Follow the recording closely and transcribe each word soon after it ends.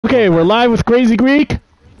Okay, we're live with Crazy Greek.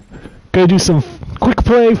 Gonna do some quick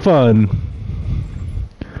play fun.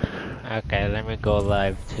 Okay, let me go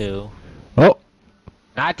live too. Oh.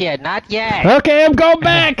 Not yet, not yet! Okay, I'm going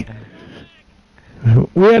back!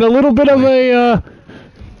 We had a little bit of a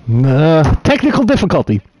technical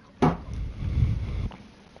difficulty.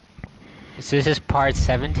 So this is part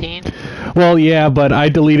 17? Well, yeah, but I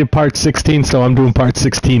deleted part 16, so I'm doing part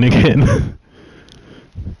 16 again.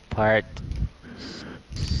 Part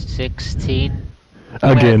 16?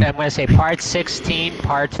 Again. I'm gonna say part 16,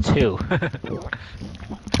 part 2.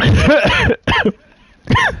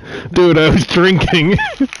 Dude, I was drinking.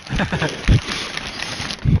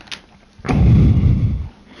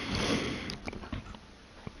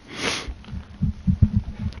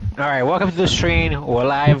 Alright, welcome to the stream. We're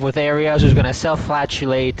live with Ariost, who's gonna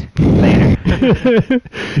self-flatulate later.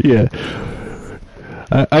 Yeah.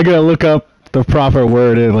 I gotta look up the proper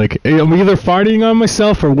word and like I'm either farting on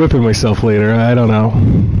myself or whipping myself later. I don't know.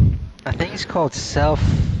 I think it's called self.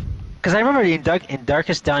 Because I remember in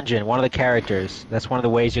Darkest Dungeon, one of the characters. That's one of the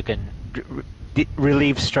ways you can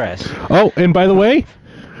relieve stress. Oh, and by the way,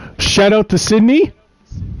 shout out to Sydney,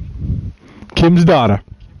 Kim's daughter.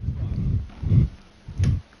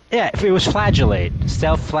 Yeah, if it was flagellate.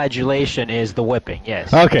 Self-flagellation is the whipping.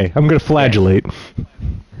 Yes. Okay, I'm gonna flagellate.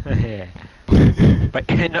 Yeah. But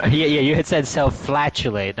yeah, you had said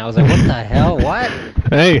self-flatulate, and I was like, what the hell? What?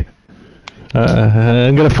 Hey,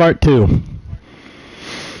 I'm gonna fart too.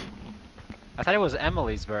 I thought it was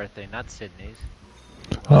Emily's birthday, not Sydney's.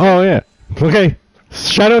 Oh yeah. Okay.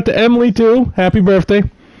 Shout out to Emily too. Happy birthday.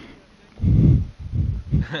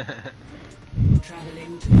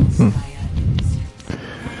 Traveling to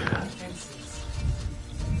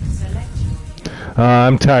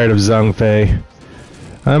I'm tired of Zhang Fei.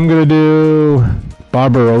 I'm gonna do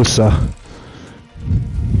Barbarossa.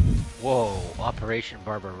 Whoa, Operation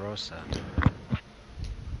Barbarossa.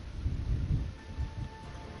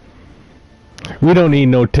 We don't need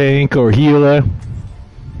no tank or healer.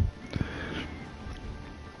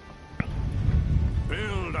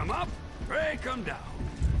 Build 'em up, break 'em down.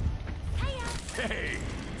 Hey.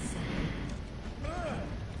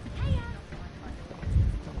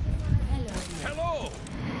 Hello.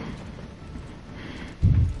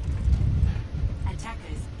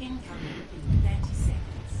 attackers incoming in 30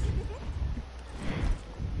 seconds.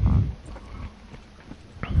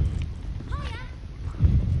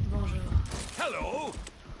 Bonjour. Hello.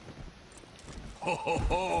 Ho ho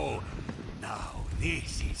ho. Now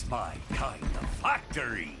this is my kind of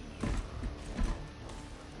factory.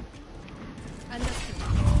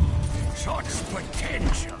 Such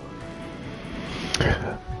potential.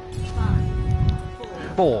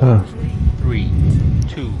 4, 3,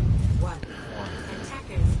 2, 1.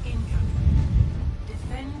 Attackers incoming.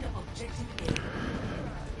 Defend objective A.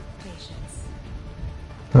 Patience.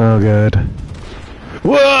 Oh god.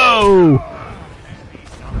 Whoa!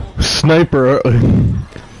 Sniper.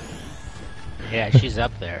 Yeah, she's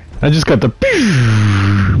up there. I just got the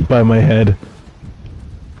by my head.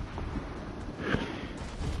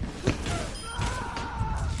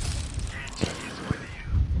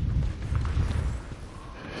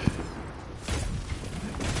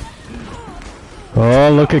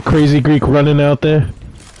 Oh, look at Crazy Greek running out there.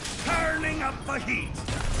 Turning up the heat.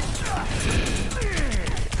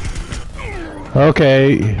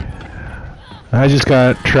 Okay. I just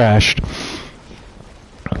got trashed.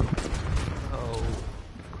 Oh.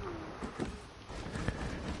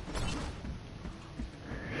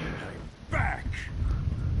 Back.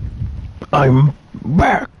 I'm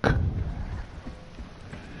back.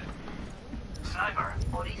 Sniper.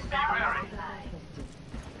 Be wary.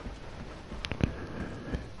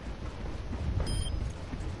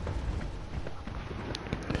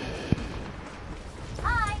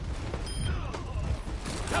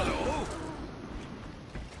 Hello.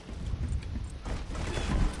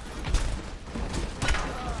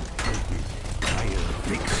 I'll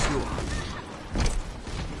fix you up.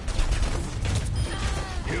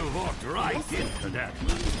 You walked right into that.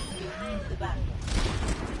 Behind the back.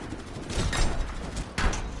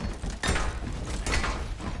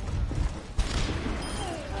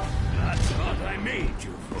 That's what I made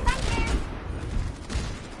you for.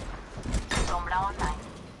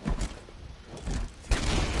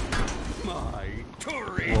 My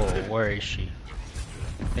turret. Whoa, where is she?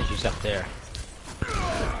 I think she's up there.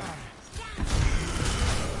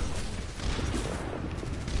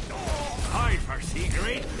 I foresee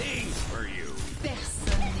great things for you.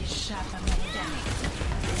 Personne n'échappe à mon regard.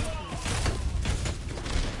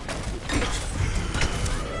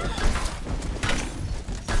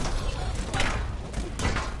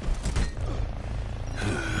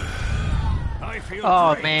 feel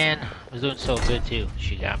Oh great. man, I was doing so good too.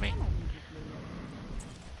 She got me.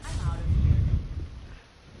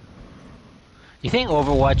 You think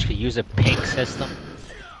Overwatch could use a ping system?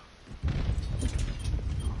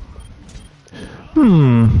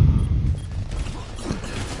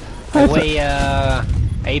 The way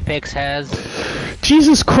Apex has.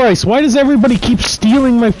 Jesus Christ, why does everybody keep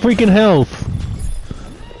stealing my freaking health?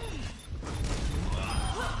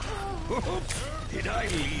 Did I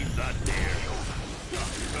leave that there?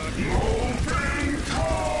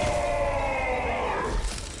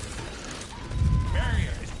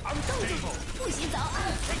 Barrier is unstable.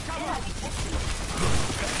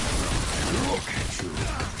 Look at you.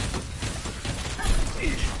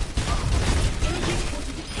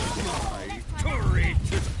 My turret.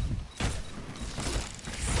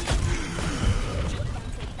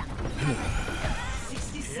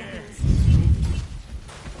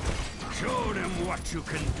 Show them what you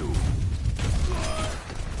can do.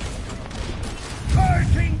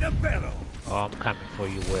 Fighting the battle. Oh, I'm coming for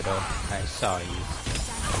you, Widow. I saw you.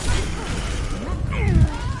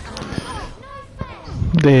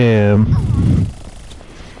 Damn.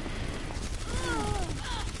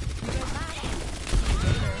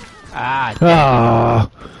 Ah.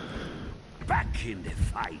 Back in the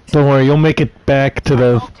fight. Don't worry, you'll make it back to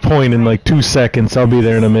the point in like 2 seconds. I'll be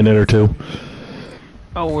there in a minute or two.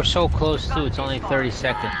 Oh, we're so close too. It's only 30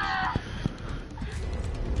 seconds.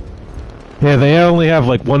 Yeah, they only have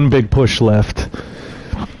like one big push left.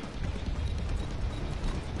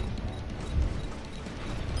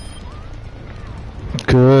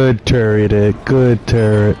 Good turret, good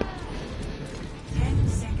turret. 10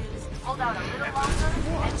 seconds. Hold out a little longer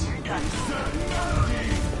and you're done.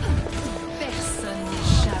 Personne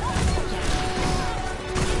n'échappe à mon gars.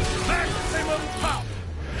 Maximum power.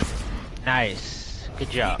 Nice. Good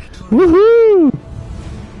job. Woohoo!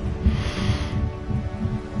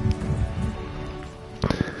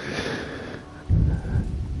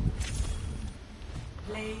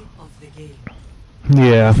 Play of the game.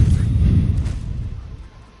 Yeah.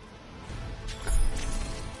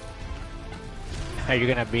 Are you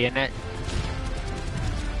gonna be in it?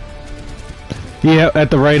 Yeah, at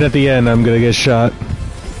the end, I'm gonna get shot.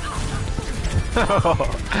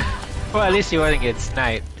 Well, at least you wouldn't get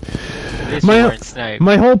sniped. At least you weren't sniped.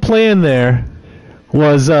 My whole plan there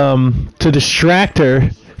was to distract her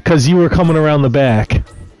because you were coming around the back.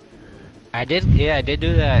 I did do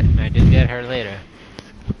that. I did get her later.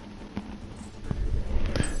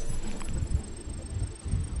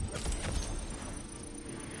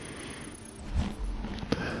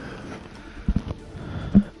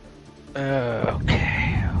 Okay.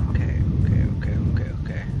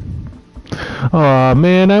 Aw,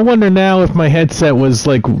 man, I wonder now if my headset was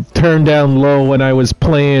like turned down low when I was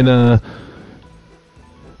playing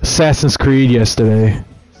Assassin's Creed yesterday.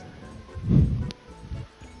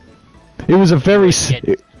 It was a very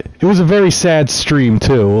it was a very sad stream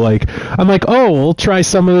too. Like I'm like, "Oh, we'll try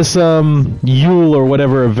some of this Yule or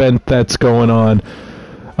whatever event that's going on."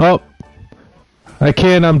 Oh, I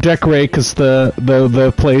can't decorate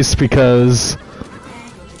the place because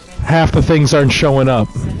half the things aren't showing up.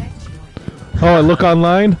 Oh, I look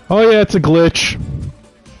online? Oh yeah, it's a glitch.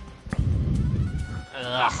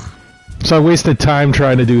 Ugh. So I wasted time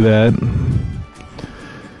trying to do that.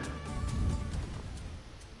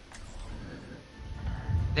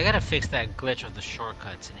 They gotta fix that glitch with the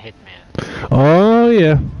shortcuts in Hitman. Oh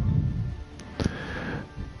yeah.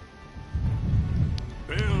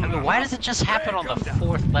 I mean, why does it just happen on the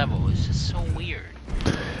 4th level? It's just so weird.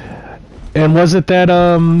 And was it that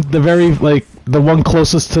the very like the one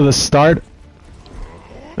closest to the start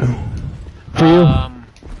for you?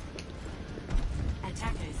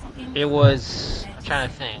 It was. I'm trying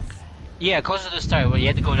to think. Yeah, closer to the start, where you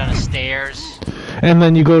had to go down the stairs. And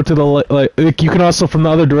then you go to the like you can also from the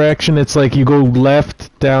other direction. It's like you go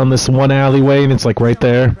left down this one alleyway, and it's like right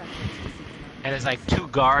there. And there's like 2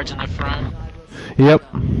 guards in the front. Yep.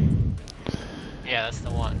 Yeah, that's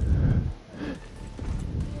the one.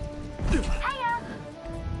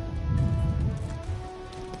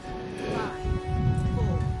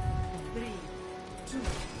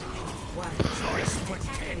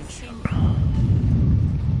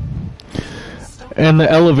 And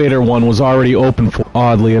the elevator one was already open,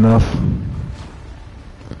 oddly enough.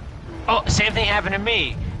 Oh, same thing happened to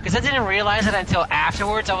me. Because I didn't realize it until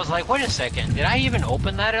afterwards. I was like, wait a second, did I even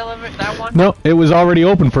open that elevator, that one? No, it was already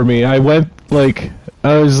open for me. I went, like,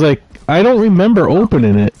 I was like, I don't remember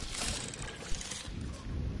opening it.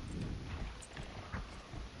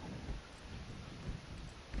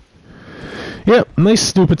 Yep, nice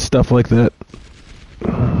stupid stuff like that.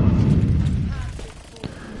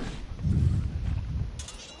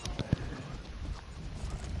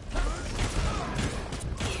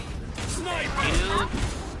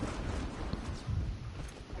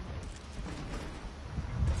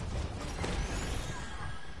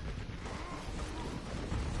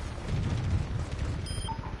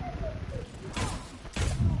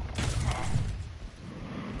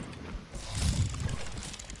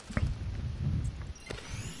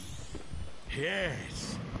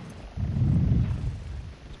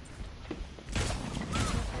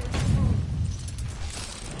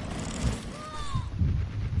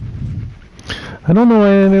 I don't know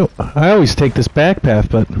why I always take this back path,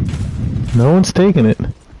 but no one's taking it.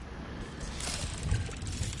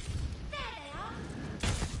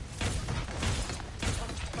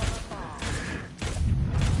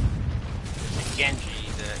 Genji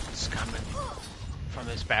that's coming from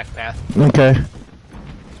this back path. Okay.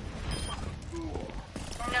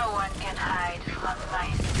 No one can hide from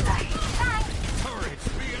my sight. Turret's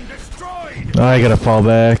being destroyed! I gotta fall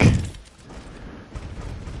back.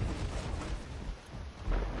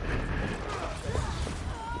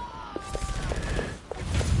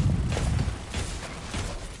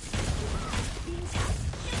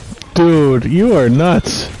 Dude, you are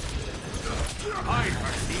nuts. I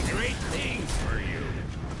foresee great things for you.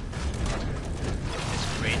 This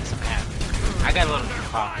creates map. I got a little too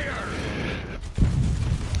cocky.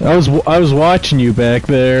 I was watching you back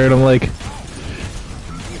there, and I'm like,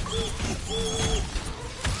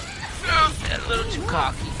 Got a little too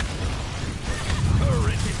cocky.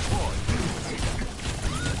 Turret deployed.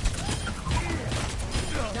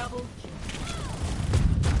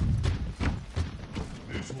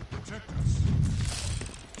 This will protect us.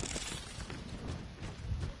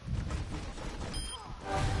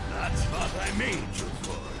 That's what I made you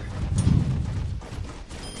for.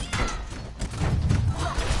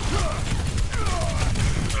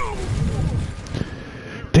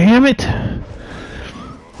 damn it!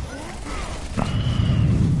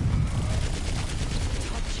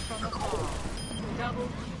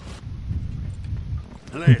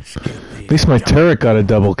 Let's get At least my turret got a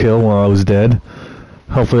double kill while I was dead.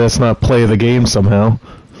 Hopefully that's not play of the game somehow.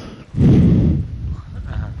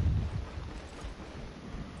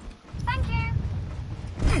 Thank you.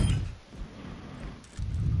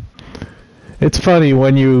 It's funny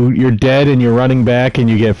when you're dead and you're running back and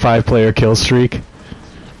you get 5-player kill streak.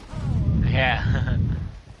 Yeah.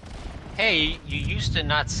 Hey, you used to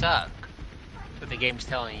not suck. That's what the game's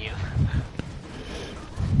telling you.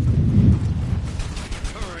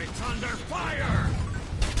 turrets under fire!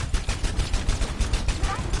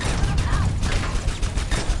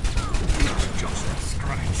 It's just a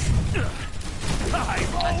scratch. I'm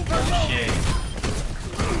Oh shit.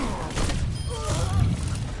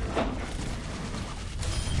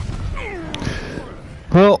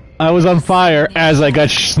 Well, I was on fire as I got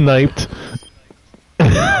sniped.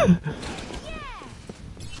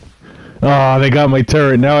 Oh, they got my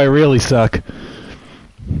turret. Now I really suck.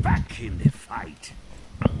 back in the fight.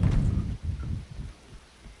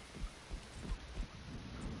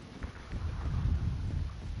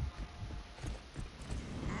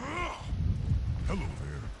 Hello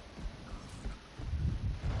there.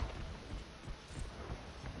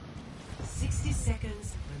 60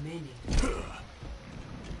 seconds remaining.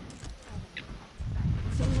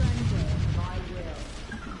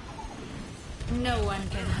 No one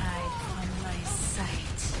can hide from my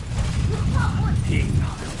sight. King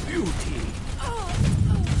of beauty.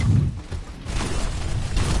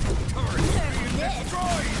 Turret being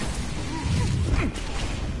destroyed.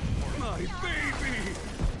 My baby.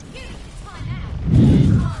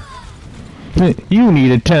 Hey, you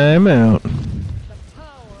need a timeout.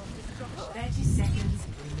 30 seconds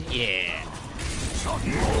remaining. Yeah.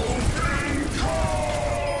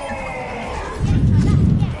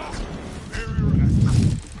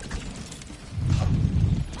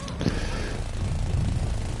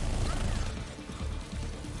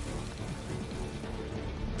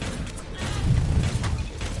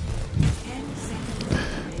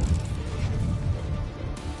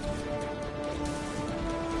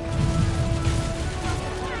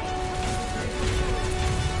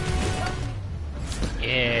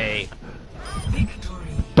 Yay.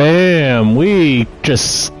 Bam! We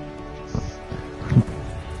just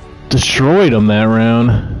destroyed them that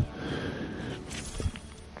round.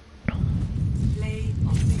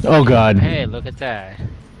 Oh god. Hey, look at that.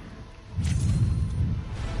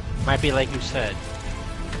 Might be like you said.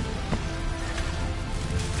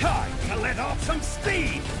 Time to let off some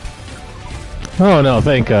steam. Oh no,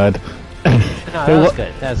 thank god. No, that was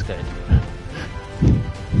good. That was good.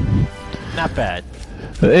 Not bad.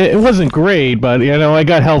 It wasn't great, but you know, I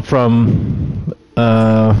got help from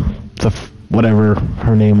whatever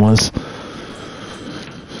her name was.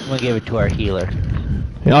 We'll give it to our healer.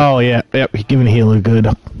 Oh yeah, yep, giving a healer good.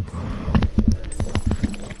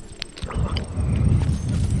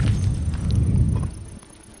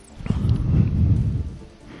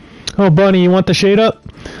 Oh, Bunny, you want the shade up?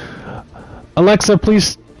 Alexa,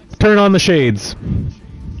 please turn on the shades.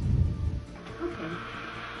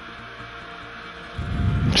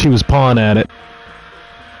 She was pawing at it.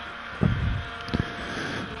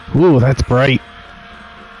 Ooh, that's bright.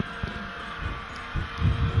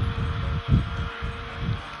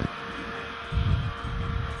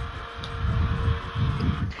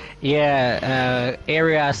 Yeah,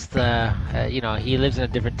 Ariost, you know, he lives in a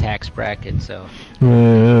different tax bracket, so.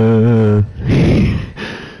 Uh,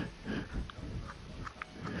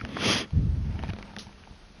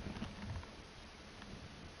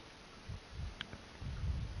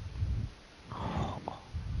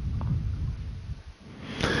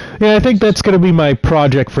 Yeah, I think that's going to be my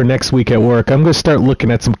project for next week at work. I'm going to start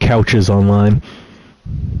looking at some couches online.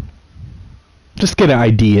 Just get an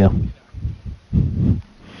idea.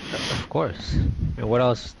 Of course. I mean, what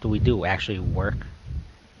else do we do? Actually work?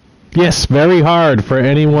 Yes, very hard for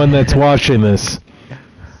anyone that's watching this.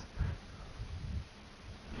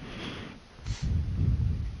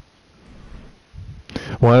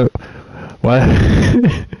 What?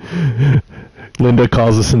 Linda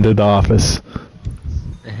calls us into the office.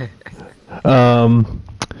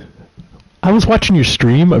 I was watching your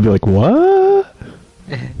stream. I'd be like, what?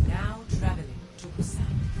 Now traveling to Busan.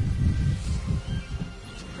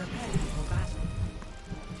 Prepare for battle.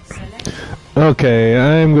 Select Okay,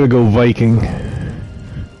 I'm gonna go Viking.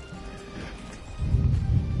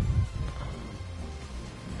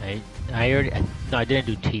 I already. No, I didn't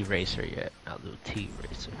do T-Racer yet. I'll do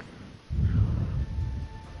T-Racer.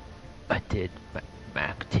 I did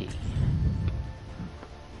Mac T.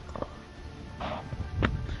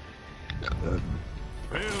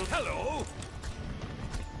 Well, hello.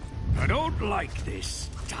 I don't like this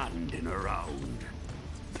standing around.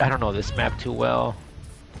 I don't know this map too well.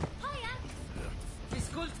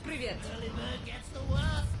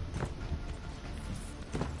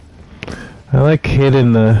 I like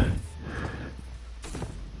hitting the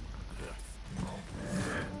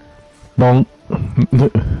bonk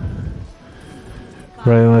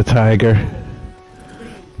right on the tiger.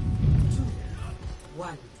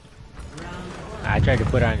 I tried to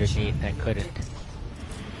put it underneath, I couldn't.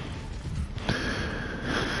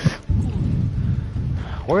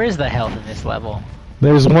 Where is the health in this level?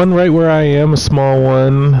 There's one right where I am, a small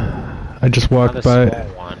one. I just walked Another by.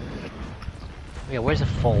 small one. Yeah, where's the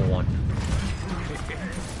full one?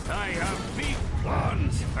 I have big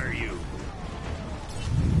plans for you.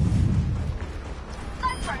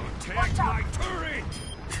 Protect my turret.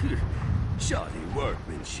 Shoddy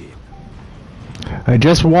workmanship. I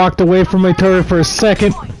just walked away from my turret for a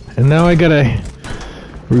second, and now I gotta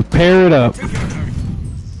repair it up.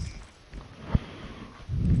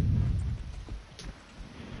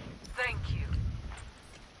 Thank you.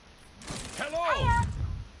 Hello.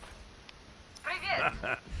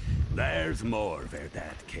 Привет. There's more where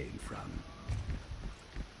that came from.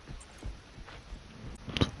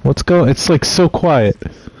 What's going? It's like so quiet.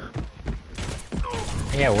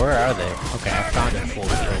 Yeah, where are they? Okay, I found a full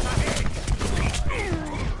kill.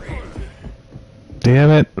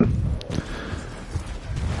 Damn it.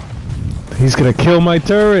 He's gonna kill my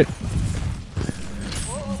turret.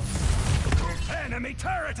 Enemy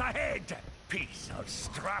turret ahead. Piece of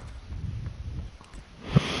strap.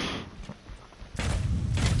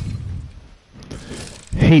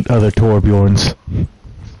 Hate other Torbjorns.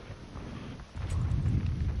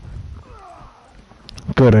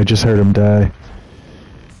 Good, I just heard him die.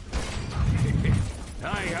 I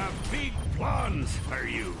have big plans for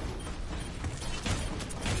you.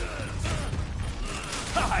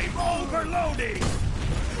 I'm overloading.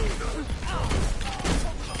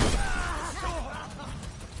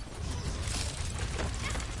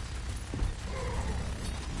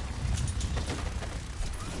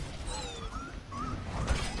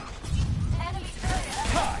 Enemy turret.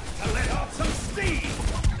 Time to let off some steam.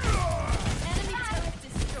 Enemy turret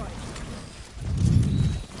destroyed.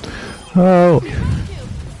 Oh.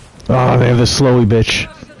 Oh, they have the slowy bitch.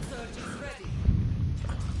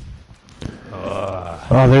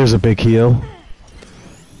 Oh, there's a big heal.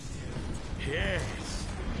 Yes.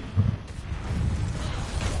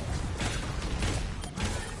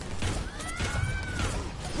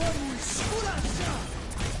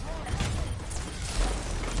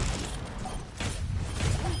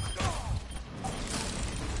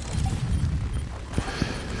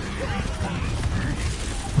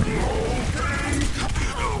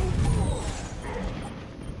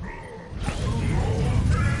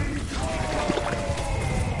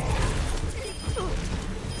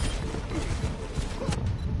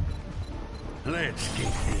 Let's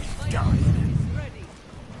get this done.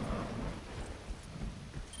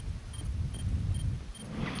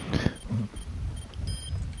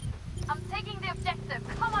 I'm taking the objective.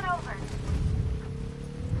 Come on over.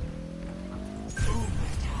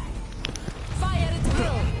 fire at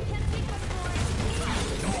will.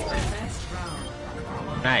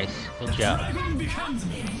 Nice, good job.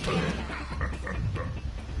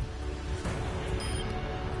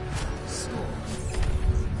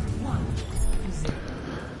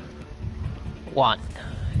 1.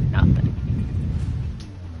 Nothing.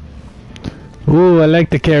 Ooh, I like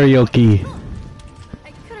the karaoke.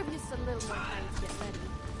 I could have used a little more time to get ready.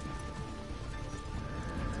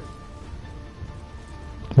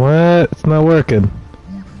 What? It's not working.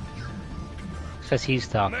 Says he's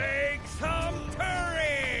talking. Make some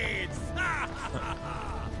turrets!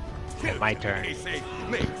 Okay, my turn. They say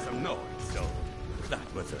make some noise, so that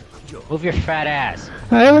was a joke. Move your fat ass.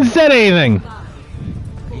 I haven't said anything.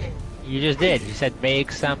 You just did. You said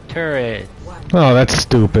make some turrets. Oh, that's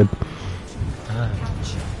stupid.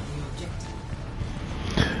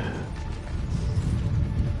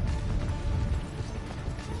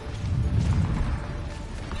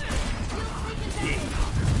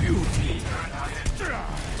 Beauty!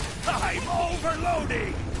 I'm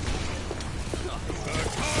overloading!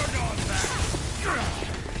 Work hard on that!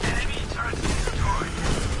 Enemy turret destroyed!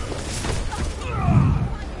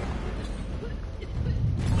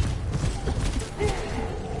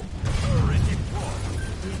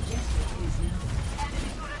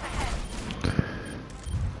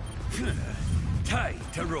 Time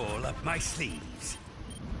to roll up my sleeves.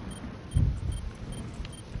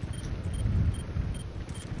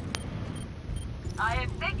 I am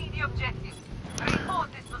taking the objective. Hold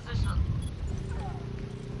this position.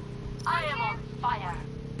 I am on fire.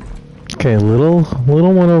 Okay, little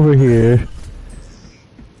one over here.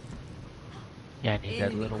 Yeah, I need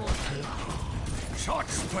that little one too.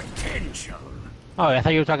 Such potential. Oh, I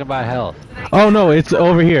thought you were talking about health. Oh no, it's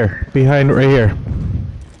over here, behind, right here.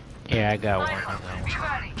 Yeah, I got one on that. Be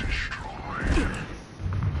ready.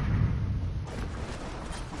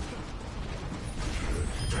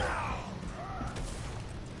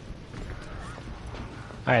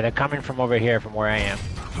 Alright, they're coming from over here, from where I am.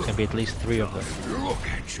 There's gonna be at least 3 of them. Look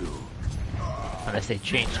at you. Unless they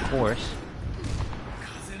change course.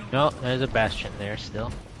 No, there's a bastion there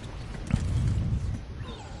still.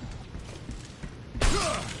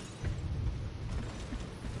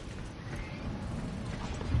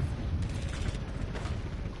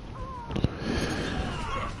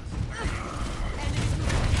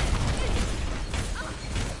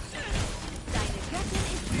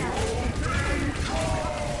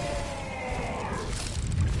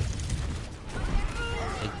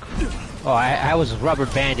 Oh, I was rubber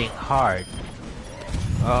banding hard.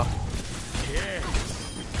 Oh.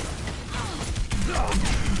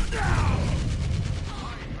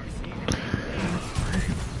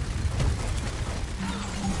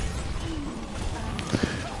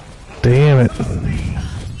 Damn it.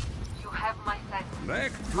 You have my sense.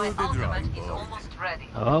 Back My to the ultimate drawing is board. almost ready.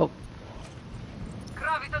 Oh,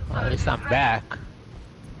 Graviton well, at least I'm back.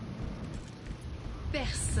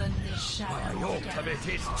 Personne n'échappe à My mon regard. ultimate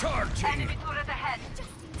is charging. Enemy turret ahead.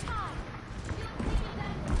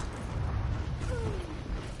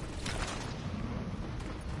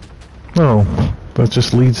 Oh, that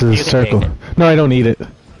just leads to the You can circle. take it. No, I don't need it.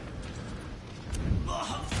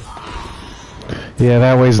 Yeah,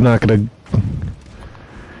 that way's not gonna.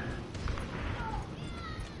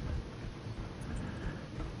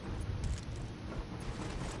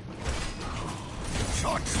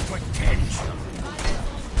 Such potential.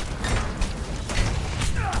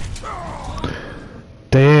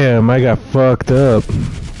 Damn, I got fucked up.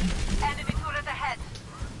 Enemy turret ahead.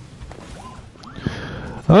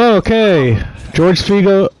 Okay, George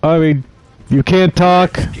Figo. I mean, you can't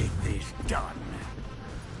talk Get this done.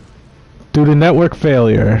 due to network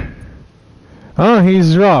failure. Oh,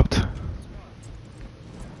 he's dropped.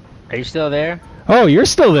 Are you still there? Oh, you're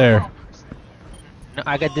still there. No,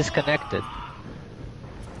 I got disconnected.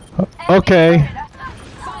 Okay.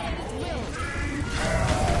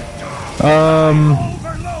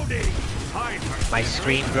 Overloading. My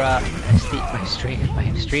stream dropped. My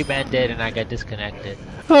stream ended, and I got disconnected.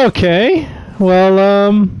 Okay. Well,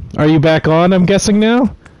 are you back on? I'm guessing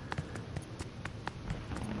now.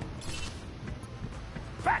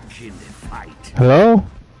 Back in the fight. Hello.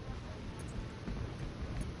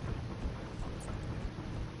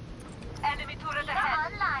 Enemy turret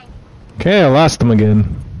ahead. Online. Okay, I lost him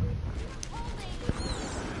again.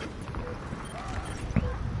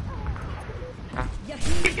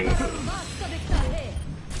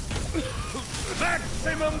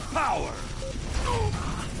 Maximum power.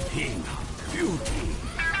 King beauty.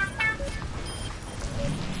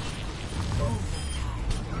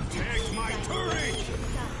 Take my turret.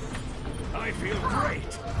 I feel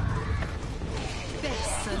great.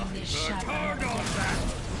 Personne n'échappe à mon Hard regard. on that.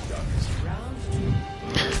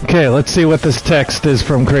 Okay, let's see what this text is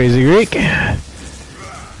from Crazy Greek.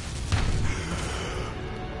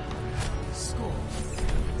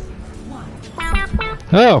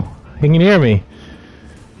 Oh, he can hear me.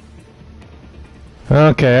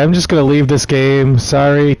 Okay, I'm just gonna leave this game.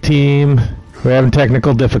 Sorry, team. We're having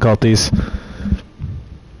technical difficulties.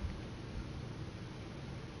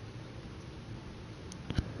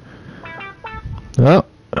 Oh,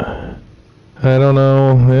 I don't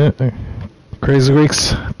know. Crazy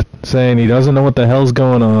Greek's saying he doesn't know what the hell's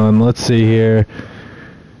going on. Let's see here.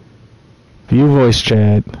 View voice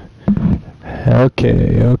chat.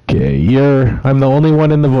 Okay. I'm the only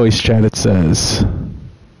one in the voice chat, it says.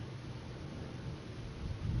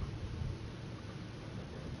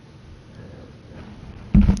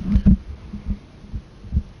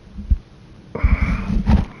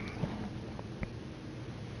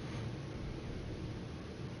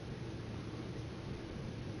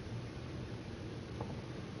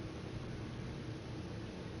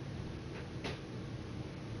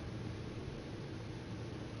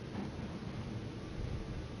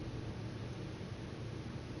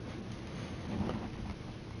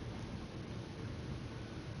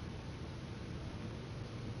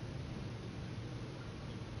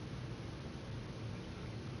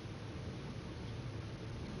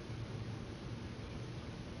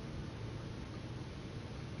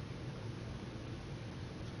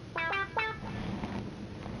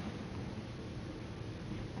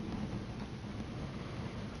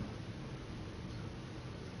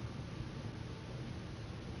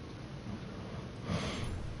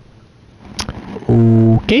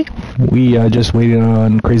 Okay, we are just waiting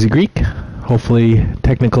on Crazy Greek. Hopefully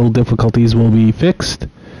technical difficulties will be fixed.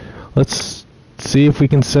 Let's see if we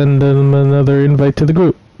can send them another invite to the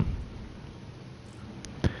group.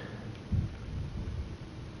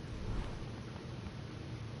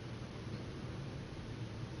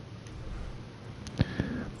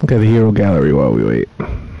 Look at the hero gallery while we wait.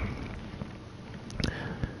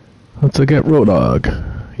 Let's look at Road Dog.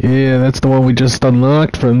 Yeah, that's the one we just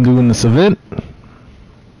unlocked from doing this event.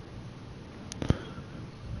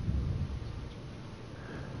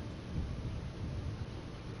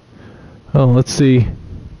 Oh, let's see.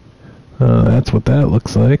 That's what that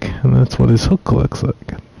looks like, and that's what his hook looks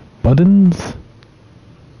like. Buttons.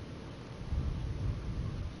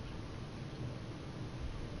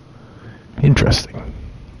 Interesting.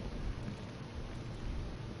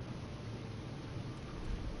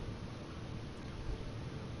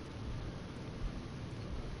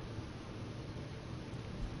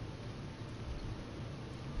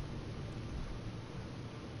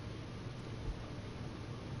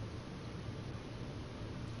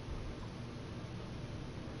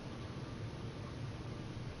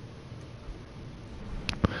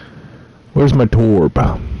 Where's my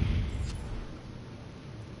torb?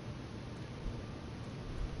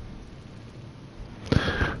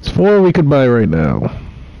 It's 4 we could buy right now.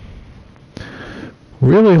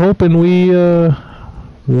 Really hoping we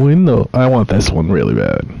win though. I want this one really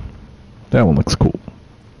bad. That one looks cool.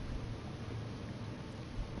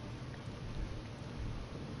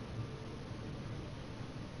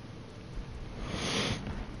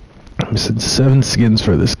 I said 7 skins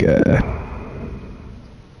for this guy.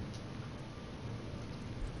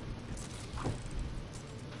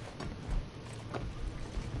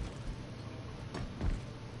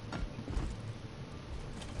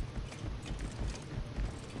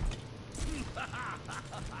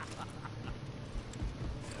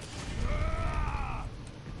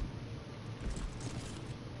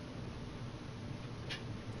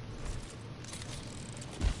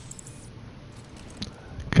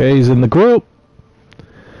 Okay, he's in the group.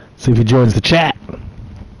 See if he joins the chat.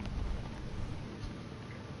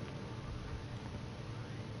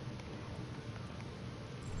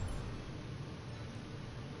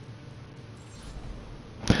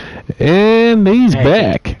 And he's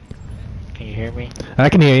back. Can you hear me? I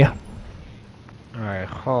can hear you. Alright,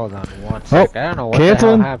 hold on one sec. I don't know what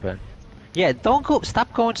canceling? the hell happened. Yeah, don't go.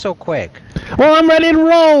 Stop going so quick. Well, I'm ready to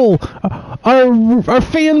roll. Our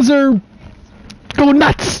fans are going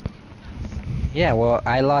nuts. Yeah, well,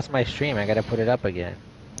 I lost my stream. I gotta put it up again.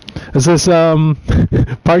 Is this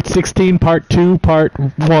part 16, part 2, part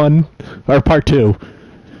 1, or part 2?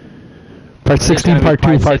 Part 16, part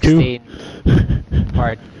 2, part 2?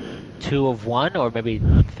 Part 2 of 1, or maybe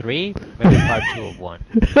 3? Maybe part 2 of 1.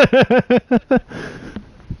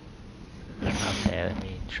 Okay, let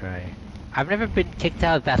me try. I've never been kicked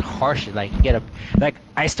out that harsh. Like, you get a... Like,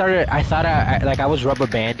 I thought I was rubber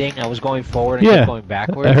banding. I was going forward and kept going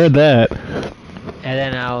backwards. I heard that. And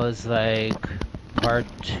then I was like, part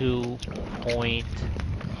 2.2.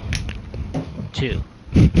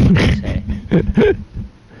 Say.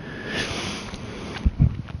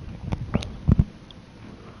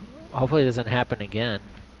 Hopefully it doesn't happen again.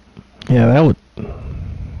 Yeah, that would...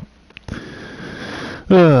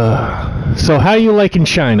 So how you liking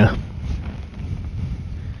China?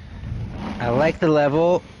 I like the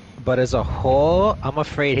level, but as a whole, I'm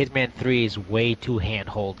afraid Hitman 3 is way too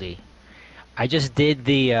hand-holdy. I just did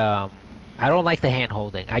the I don't like the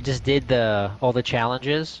hand-holding. I just did all the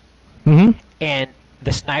challenges, and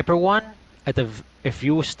the sniper one if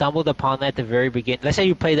you stumbled upon that at the very beginning. Let's say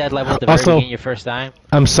you played that level at the very beginning your first time.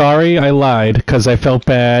 I'm sorry, I lied because I felt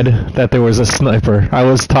bad that there was a sniper. I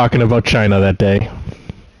was talking about China that day.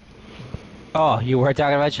 Oh, you were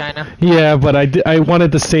talking about China? Yeah, but I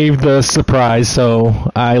wanted to save the surprise,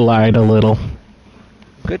 so I lied a little.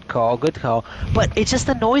 Good call, good call. But it just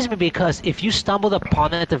annoys me because if you stumbled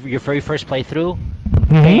upon it your very first playthrough,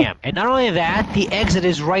 bam. And not only that, the exit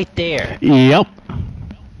is right there. Yep.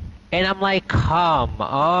 And I'm like, come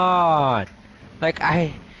on. Like,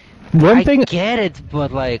 I get it,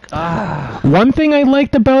 but like, One thing I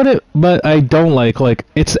liked about it, but I don't like,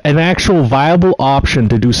 it's an actual viable option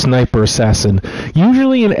to do Sniper Assassin.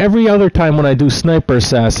 Usually in every other time when I do Sniper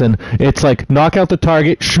Assassin, it's like, knock out the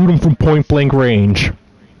target, shoot him from point-blank range.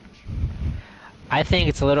 I think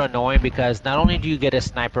it's a little annoying because not only do you get a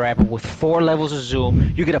sniper rifle with 4 levels of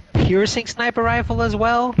zoom, you get a piercing sniper rifle as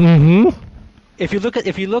well. If you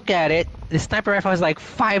look at it, the sniper rifle has like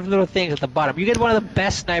 5 little things at the bottom. You get one of the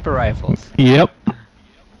best sniper rifles. Yep.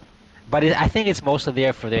 But I think it's mostly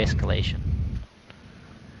there for the escalation.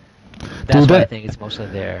 That's what I think it's mostly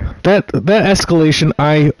there. That escalation,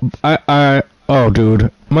 oh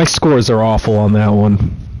dude, my scores are awful on that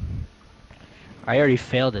one. I already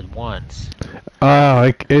failed it once.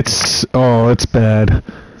 It's bad.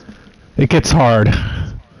 It gets hard.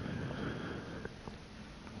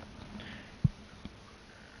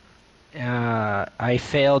 I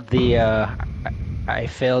failed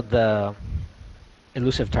the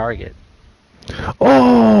elusive target.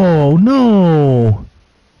 Oh no!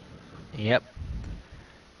 Yep.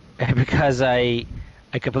 Because I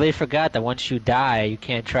completely forgot that once you die, you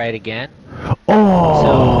can't try it again.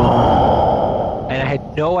 Oh. And I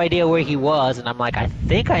had no idea where he was, and I'm like, I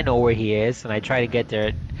think I know where he is, and I tried to get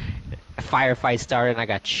there. A firefight started, and I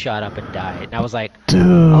got shot up and died. And I was like, dude.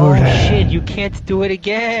 Oh shit, you can't do it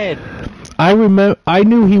again. I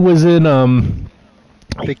knew he was in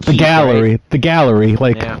the gallery. Right? The gallery,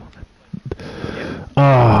 like. Yeah.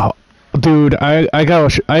 Oh, dude, I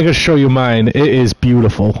gotta show you mine. It is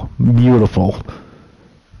beautiful, beautiful.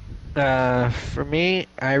 For me,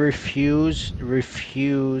 I refuse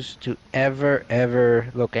to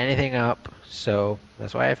ever look anything up. So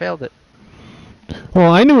that's why I failed it.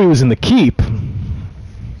 Well, I knew he was in the keep.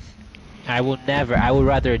 I would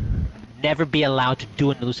rather never be allowed to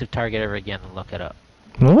do an elusive target ever again and look it up.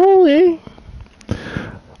 Okay.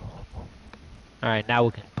 Alright, now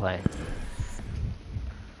we can play.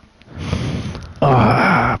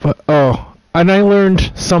 And I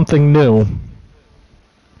learned something new.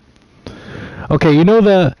 Okay, you know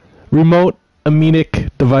the remote amnesic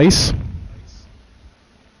device?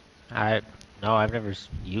 No, I've never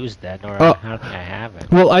used that, nor I don't think I have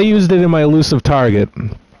it. Well, I used it in my elusive target.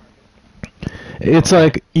 It's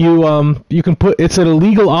like you can put it's an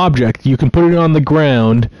illegal object. You can put it on the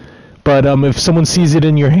ground, but if someone sees it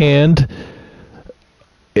in your hand,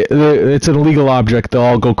 it's an illegal object. They'll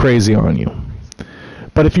all go crazy on you.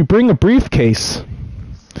 But if you bring a briefcase,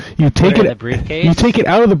 you take it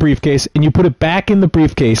out of the briefcase and you put it back in the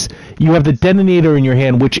briefcase. You have the detonator in your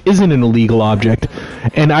hand, which isn't an illegal object.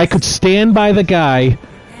 And I could stand by the guy,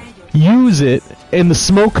 use it, and the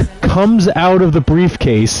smoke comes out of the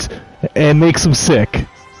briefcase and makes him sick.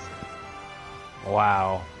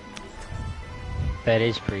 Wow. That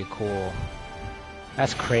is pretty cool.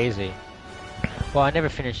 That's crazy. Well, I never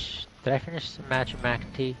finished. Did I finish the match of Mac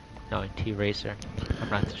and T? No, in T-Racer. I'm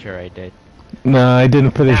not sure I did. No, I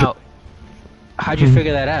didn't finish it. How'd you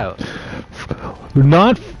figure that out?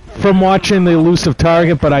 Not from watching the elusive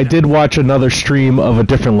target, but I did watch another stream of a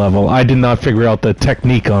different level. I did not figure out the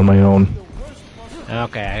technique on my own.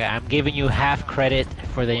 Okay, I'm giving you half credit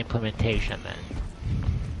for the implementation then.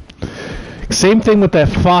 Same thing with that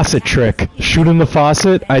faucet trick. Shooting the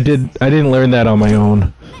faucet, I didn't learn that on my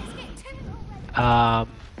own. I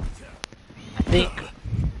think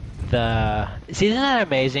isn't that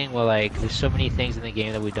amazing? Well, like, there's so many things in the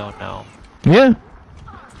game that we don't know. Yeah.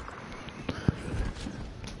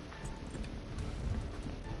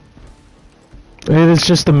 It is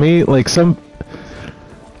just amazing, like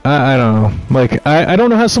I don't know. Like, I don't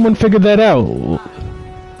know how someone figured that out.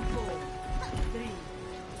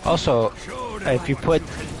 Also, if you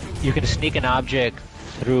can sneak an object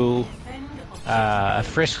through a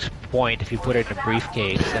frisk point if you put it in a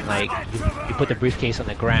briefcase, and like you put the briefcase on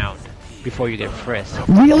the ground. before you get frisked.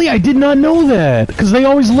 Really? I did not know that. Because they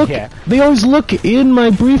always look. Yeah. They always look in my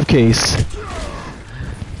briefcase.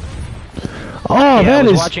 Oh, Yeah, that I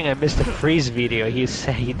was is. watching a Mr. Freeze video. He's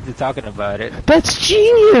talking about it. That's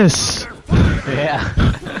genius. Yeah.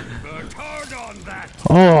 Worked hard on that.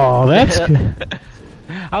 Oh, that's.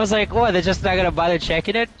 I was like, what? They're just not gonna bother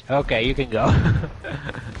checking it? Okay, you can go.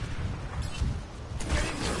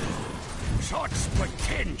 Such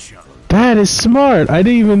potential. That is smart. I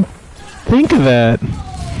didn't even think of that.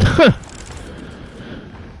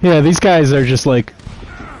 Yeah, these guys are just like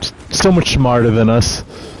so much smarter than us.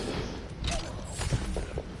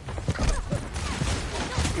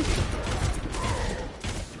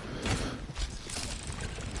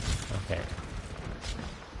 Okay.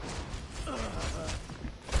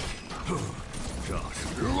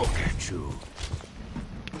 Just look at you.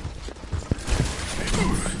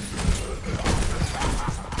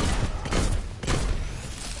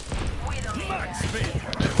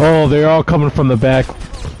 Oh, they're all coming from the back.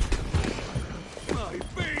 My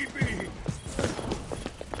baby.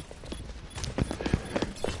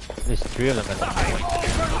 There's 3 of them at that point.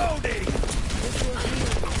 Overloading.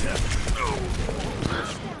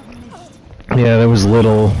 Yeah, there was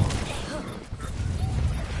little.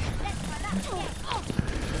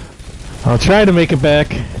 I'll try to make it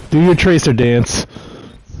back. Do your tracer dance.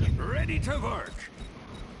 Ready to work.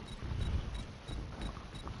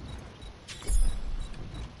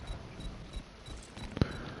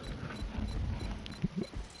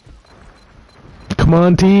 Come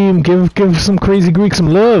on, team. Give some crazy Greek some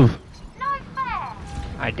love.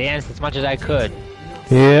 I danced as much as I could.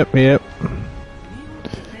 Yep, yep.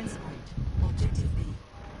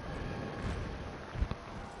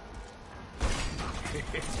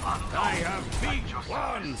 I have big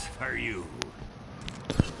plans for you.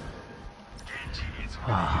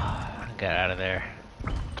 Get out of there.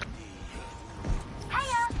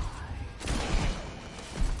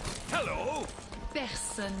 Hello.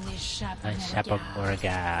 Personne n'échappe à Un mon Sapa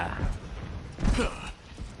regard. Morga.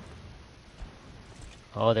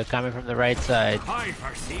 Oh, they're coming from the right side. I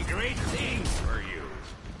foresee great things for you.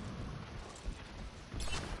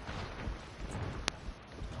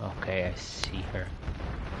 Okay, I see her.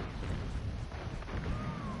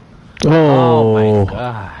 Oh, Oh my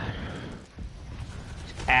god.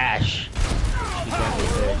 Ash.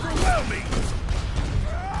 Overwhelming.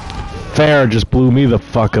 Farrah just blew me the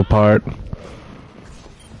fuck apart.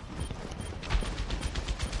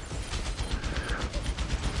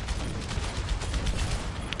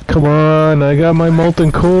 Come on, I got my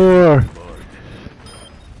molten core.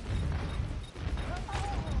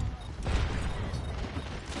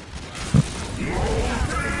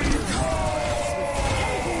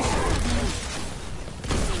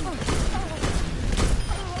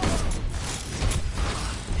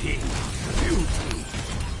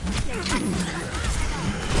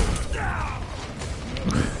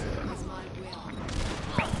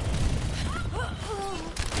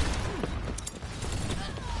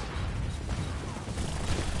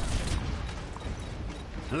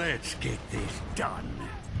 Let's get this done.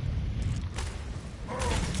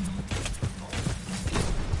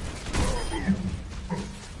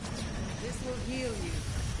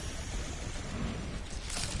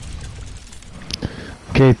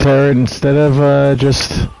 Okay, Tara, instead of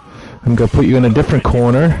just... I'm gonna put you in a different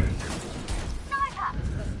corner.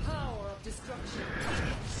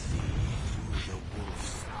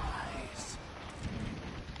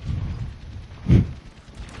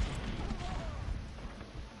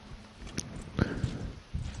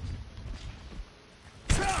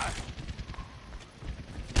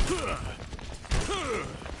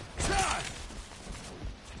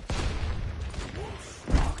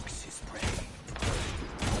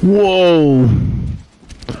 Whoa!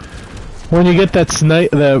 When you get that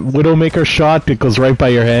the Widowmaker shot, it goes right by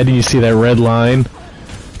your head, and you see that red line.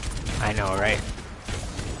 I know, right?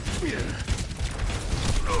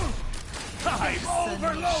 I'm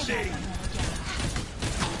overloading.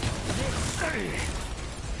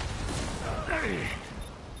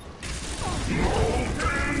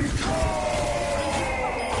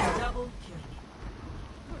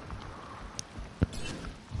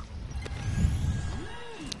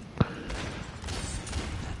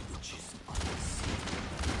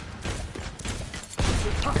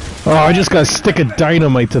 Oh, I just got a stick of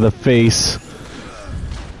dynamite to the face.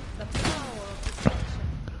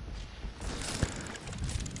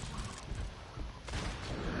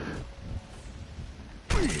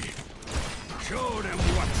 Show them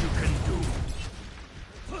what you can do.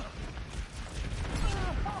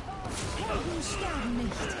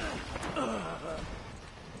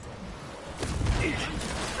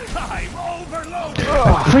 I'm overloaded.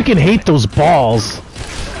 I freaking hate those balls.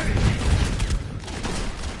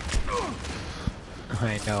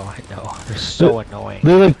 I know. They're so annoying.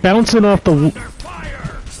 They're like bouncing off the.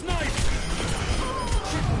 Fire! Snipe!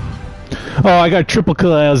 Oh, I got triple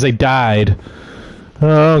kill as they died.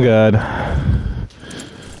 Oh god.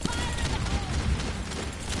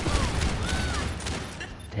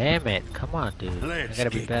 Damn it! Come on, dude. I gotta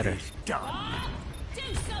be better. This done. Do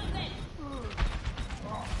something!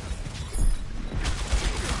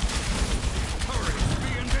 Turret's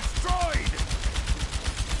being destroyed.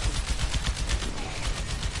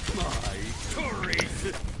 My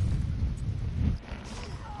turret.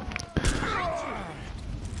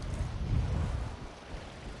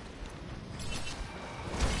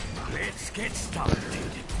 Let's get started.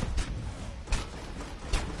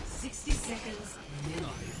 60 seconds.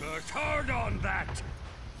 Worked hard on that.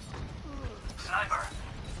 Sniper,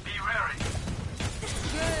 be wary.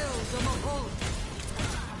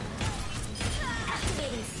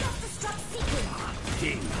 Activating self-destruct sequence.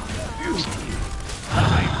 King of beauty.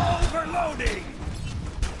 I'm overloading.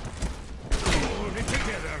 Hold it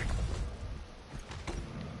together.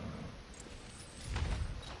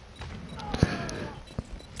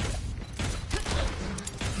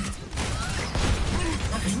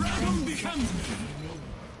 Dragon becomes me.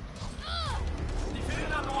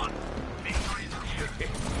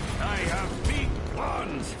 I have big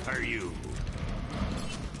plans for you.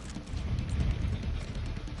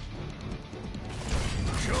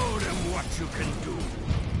 Show them what you can do.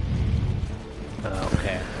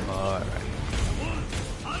 Okay. Alright.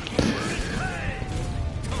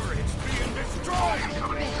 Turret's being destroyed.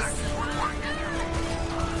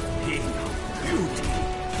 King of beauty.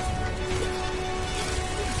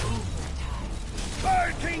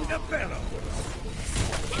 Parting the bellows.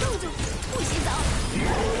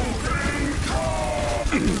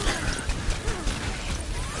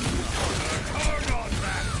 Hard on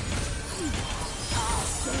that.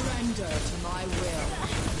 Surrender to my will.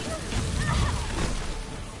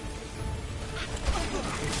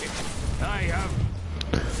 I have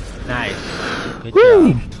Nice. Good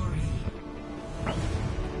Woo! job.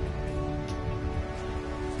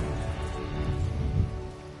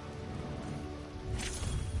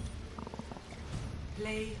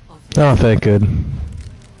 Play of Oh, thank good.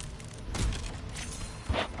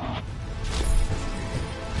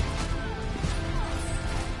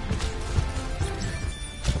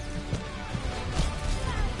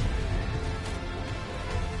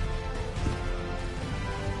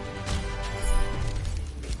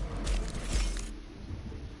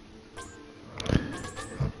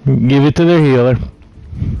 Give it to the healer.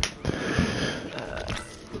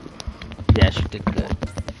 Yeah, she did good.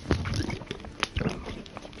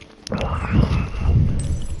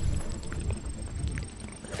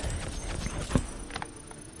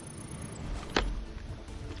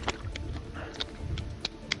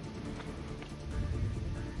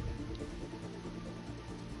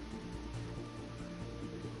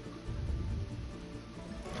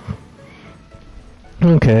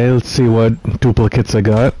 Okay, let's see what duplicates I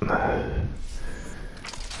got.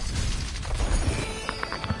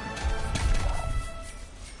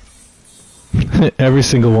 Every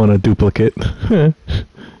single one a duplicate. now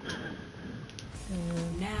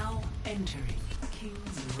entering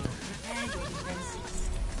King's Row. Prepare your defenses.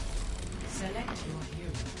 Select your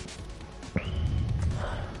hero.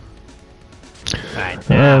 Alright,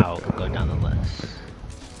 now we'll go down the list.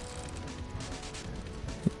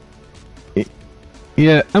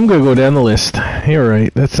 Yeah, I'm gonna go down the list. You're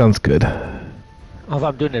right, that sounds good. Although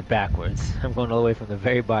I'm doing it backwards. I'm going all the way from the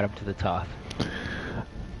very bottom to the top.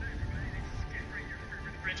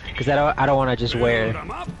 Because I don't want to just wear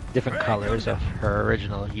different colors of her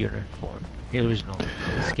original uniform. The original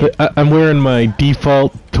skin. But I'm wearing my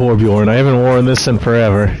default Torbjorn. I haven't worn this in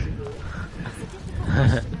forever.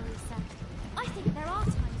 I think there are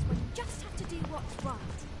times when you just have to do what's right.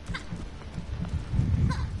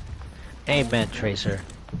 Amen, Tracer.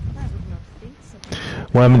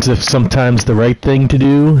 What happens if sometimes the right thing to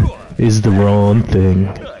do is the wrong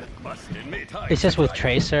thing? It's just with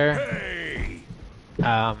Tracer. Hey!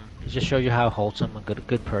 It just shows you how wholesome and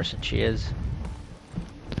good person she is.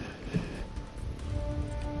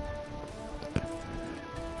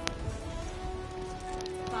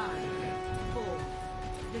 Five, 4,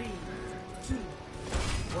 3, 2,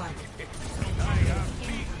 1. I have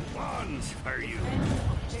big plans for you.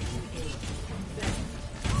 Objective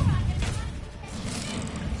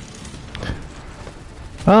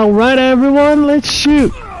A. Alright everyone, let's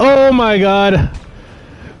shoot! Oh my god!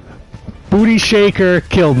 Booty Shaker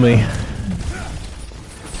killed me.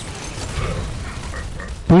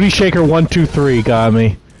 Booty Shaker 123 got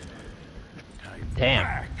me.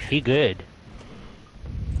 Damn, he good.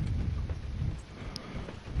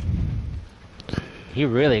 He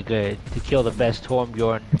really good to kill the best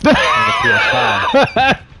Torbjorn on the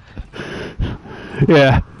PS5.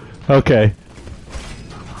 Yeah. Okay.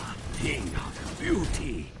 King of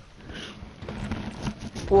beauty.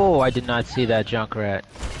 Whoa, I did not see that Junkrat.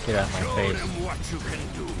 Get out of my Show face. them what you can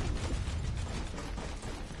do.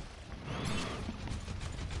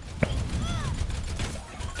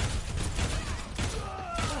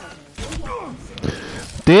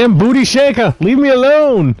 Damn Booty Shaker, leave me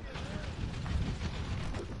alone.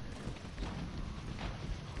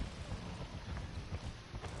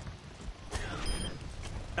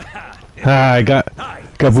 I got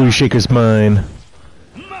Booty Shaker's mine.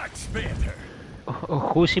 Much better.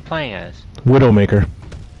 Who's he playing as? Widowmaker.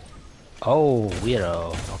 Oh,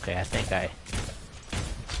 Widow. Okay, I think I...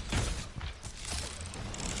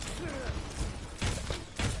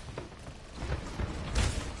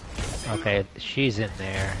 Okay, she's in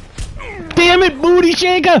there. Damn it, Booty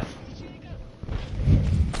Shaker!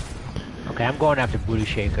 Okay, I'm going after Booty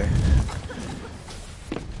Shaker.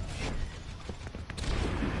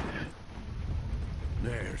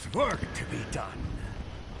 There's work to be done.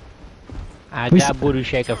 I got Booty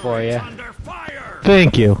Shaker for you. Under fire.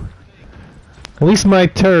 Thank you. At least my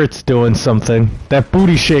turret's doing something. That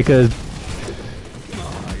Booty Shaker...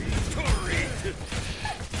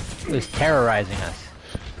 Is terrorizing us.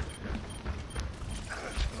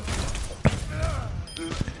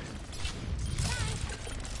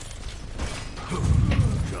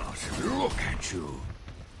 Just look at you.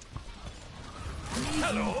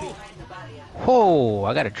 Hello. Whoa,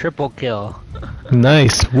 I got a triple kill.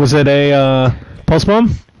 Nice. Was it a, pulse bomb?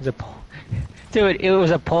 It was a Dude, it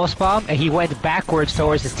was a pulse bomb, and he went backwards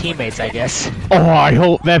towards his teammates, I guess. Oh, I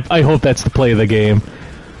hope that's the play of the game.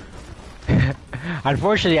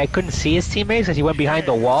 Unfortunately, I couldn't see his teammates as he went behind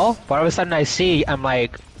the wall, but all of a sudden I'm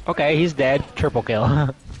like, okay, he's dead. Triple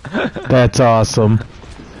kill. That's awesome.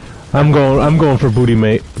 I'm going for Booty.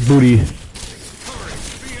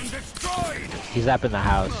 He's up in the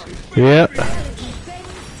house. Yep.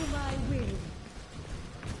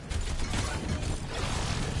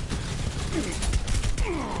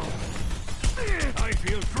 I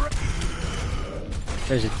feel great.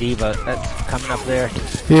 There's a diva that's coming up there.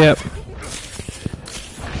 Yep.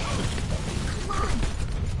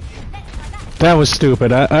 That was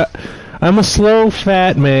stupid. I'm a slow,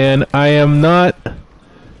 fat man. I am not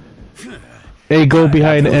a go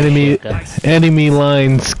behind enemy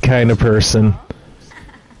lines kind of person.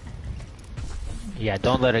 Yeah,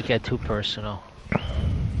 don't let it get too personal.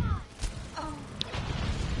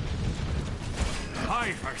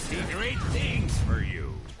 I foresee great things for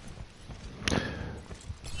you.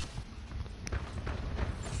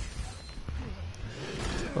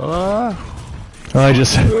 I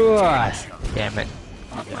just... Damn it.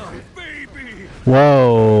 Baby.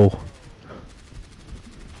 Whoa.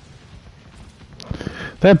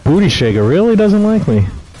 That Booty Shaker really doesn't like me.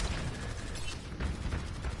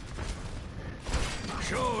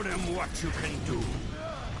 Show them what you can do.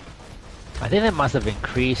 I think they must have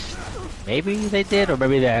increased. Maybe they did, or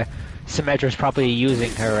maybe the Symmetra's probably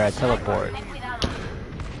using her teleport.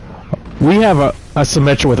 We have a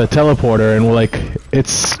Symmetra with a teleporter, and like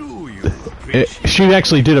she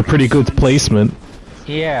actually did a pretty good placement.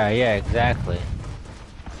 Yeah, exactly.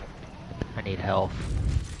 I need health.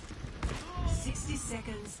 60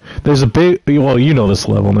 seconds. There's a big... Well, you know this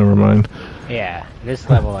level, never mind. Yeah, this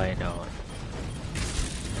level I know.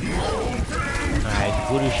 Alright,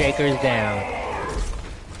 Booty Shaker's down.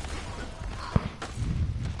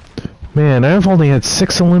 Man, I've only had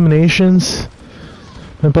 6 eliminations.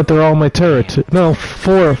 I bet they're all my turret... No,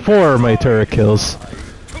 4 are my turret kills.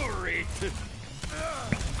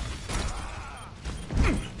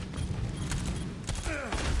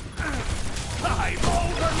 I'm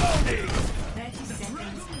overloading. 30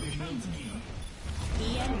 seconds remaining.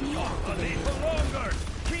 Not a little longer.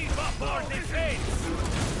 Keep up our defense.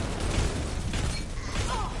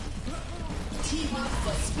 Team up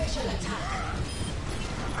for special attack.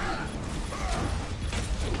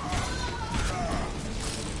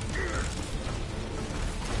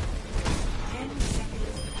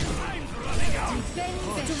 Time's running out.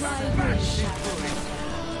 I'm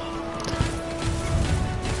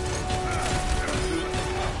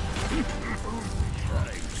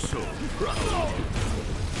so proud.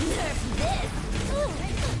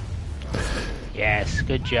 Yes,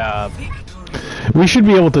 good job. We should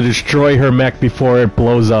be able to destroy her mech before it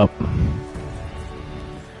blows up.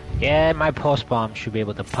 Yeah, my pulse bomb should be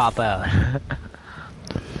able to pop out.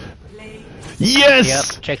 Yes!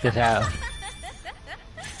 Yep, check this out.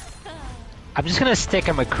 I'm just gonna stick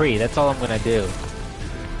a McCree, that's all I'm gonna do.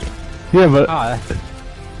 Yeah, but... Oh,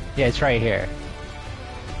 yeah, it's right here.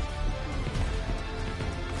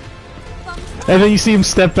 And then you see him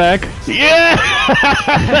step back. Yeah!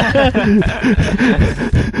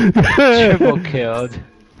 Triple killed.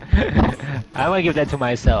 I'm gonna give that to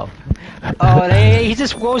myself. Oh, he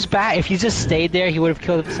just goes back. If he just stayed there, he would have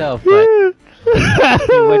killed himself, but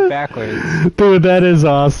he went backwards. Dude, that is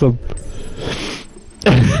awesome.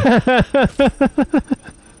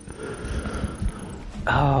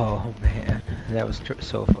 Oh, man. That was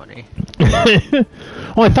so funny.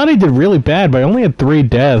 Oh, I thought he did really bad, but I only had 3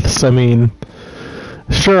 deaths. I mean,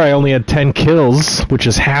 sure, I only had 10 kills, which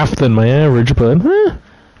is half than my average, but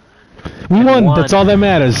we won. That's all that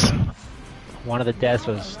matters. One of the deaths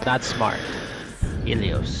was not smart.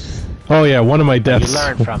 Ariost. Oh yeah, one of my deaths You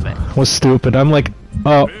learned from it. was stupid. I'm like,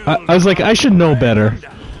 oh, I was like, I should know better.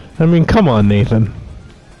 I mean, come on, Nathan.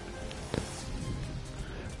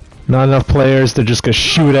 Not enough players. They're just gonna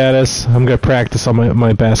shoot at us. I'm gonna practice on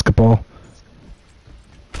my basketball.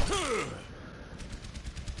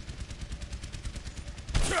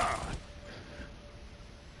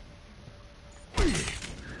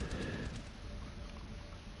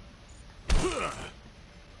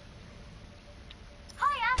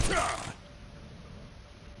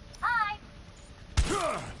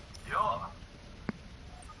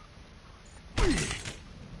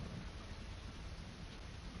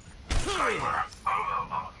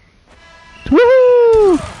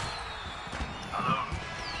 Woohoo!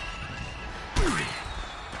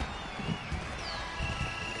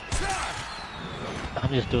 I'm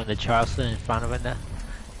just doing the Charleston in front of it now.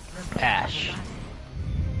 Ash.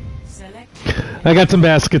 I got some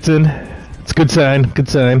baskets in. It's a good sign. Good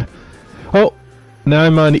sign. Oh, now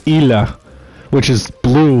I'm on Ila, which is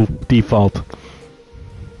blue default.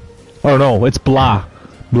 Oh no, it's blah.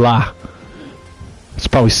 Blah. It's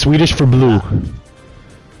probably Swedish for blue.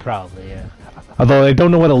 Probably, yeah. Although I don't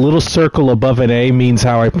know what a little circle above an A means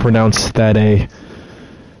how I pronounce that A.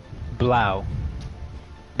 Blau.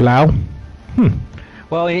 Blau?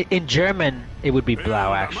 Well, in German, it would be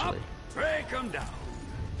Blau, actually. Break 'em down.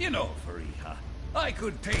 You know, Fariha, I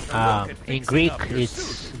could take a look at In fixing Greek, up your it's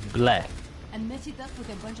suit. Ble. And mess it up with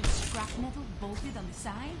a bunch of scrap metal bolted on the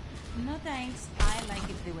side? No thanks. I like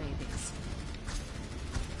it the way it is.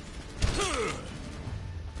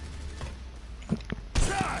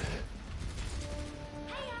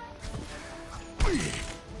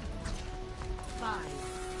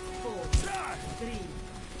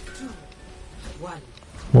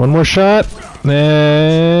 One more shot,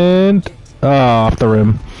 and off the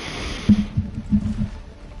rim.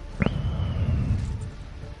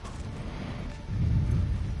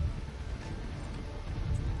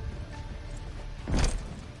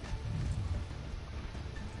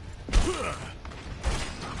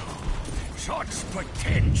 Such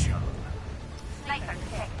potential.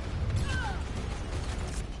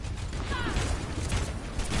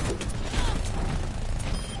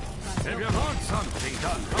 If you want something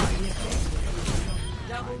done right,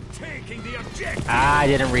 taking the objective. I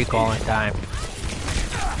didn't recall in time.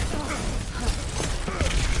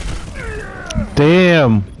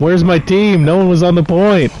 Damn, where's my team? No one was on the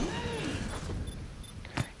point.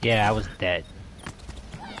 Yeah, I was dead.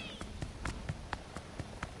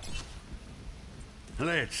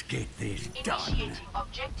 Let's get this done. Initiating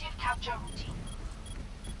objective capture routine.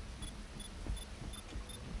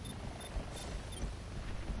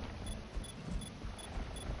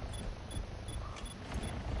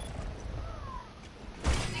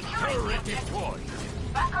 Securing the objective. Deployed.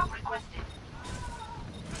 Backup requested.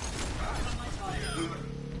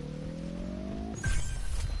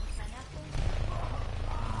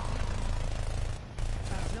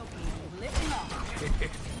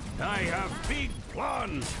 I have big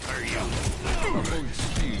plans for you.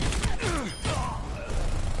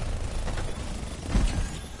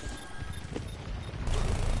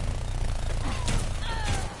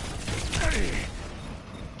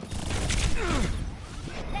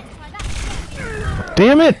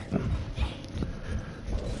 Damn it!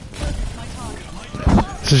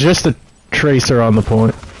 This is just a tracer on the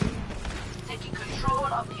point. Taking control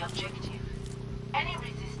of the objective. Any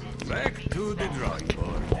resistance. Back to the drawing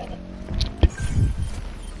board.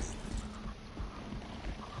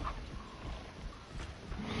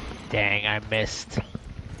 Dang, I missed.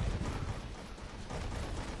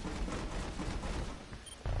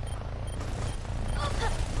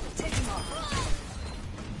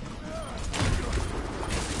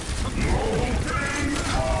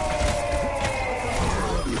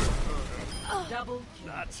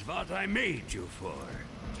 That That's what I made you for.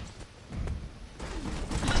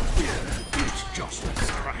 It's just a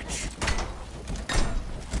scratch.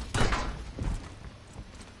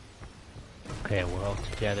 Okay, we're all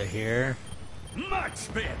together here.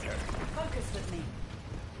 Much better. Focus with me.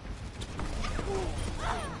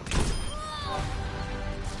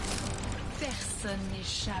 Personne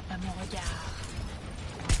n'échappe à mon regard.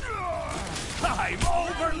 I'm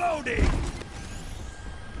overloading.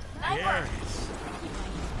 Yes.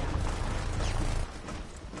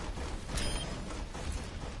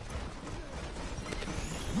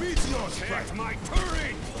 Meteor strike my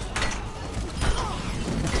turret.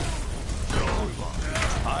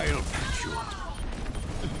 I'll patch you up.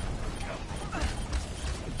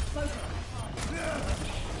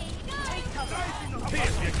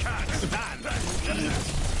 If you can't stand it,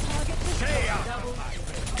 stay out.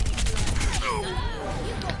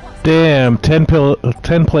 Damn, 10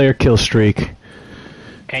 player kill streak.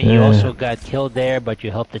 And you also got killed there, but you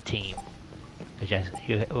helped the team.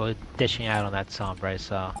 You were dishing out on that Sombra, I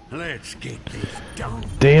saw. Let's get this done.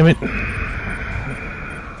 Damn it.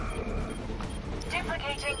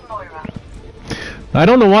 Duplicating Moira. I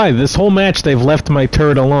don't know why. This whole match they've left my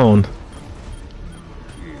turret alone.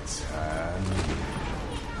 It's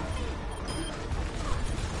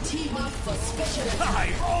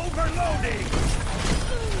I'm overloading.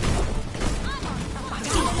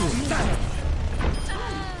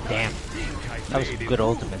 Damn. That was some good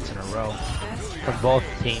ultimates in a row. From both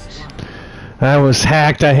teams. I was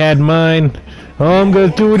hacked. I had mine. Oh, I'm gonna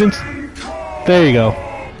do it in... There you go.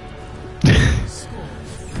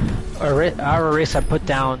 Ariost put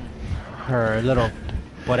down her little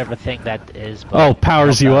whatever thing that is. Oh,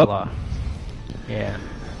 powers you up? Yeah.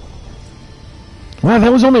 Wow,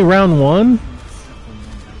 that was only round 1?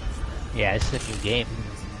 Yeah, it's a new game.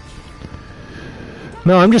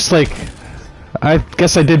 No, I'm just like... I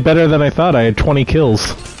guess I did better than I thought. I had 20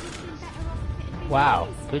 kills. Wow,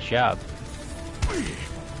 good job.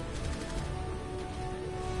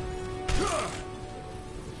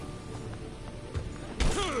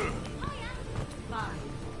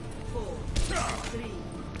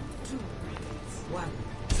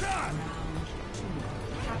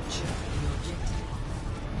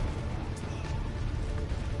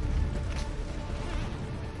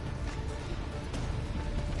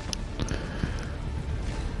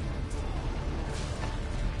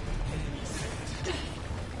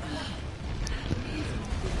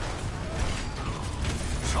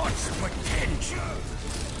 Such potential.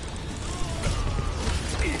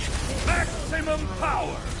 Maximum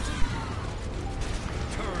power.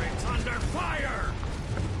 Turret's under fire.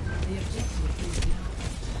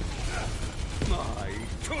 My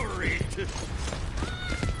turret.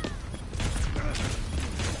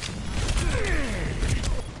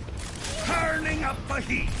 Turning up the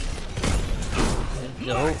heat.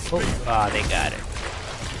 No. Oh, ah, they got it.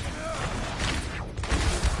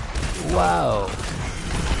 Wow.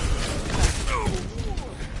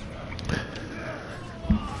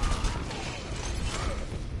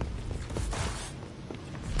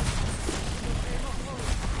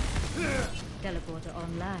 Teleporter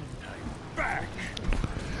online. Back.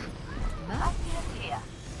 Here.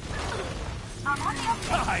 I'm on the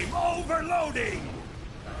update. I'm overloading.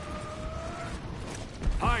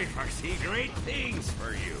 I foresee great things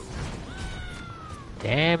for you.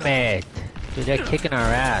 Damn it. Dude, they're kicking our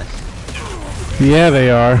ass. Yeah,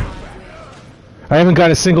 they are. I haven't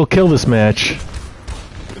got a single kill this match.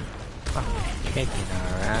 Kicking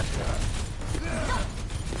our ass.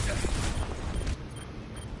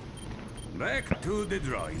 Back to the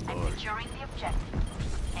drawing board. Securing the objective.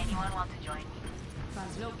 Anyone want to join me?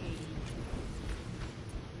 Translocating.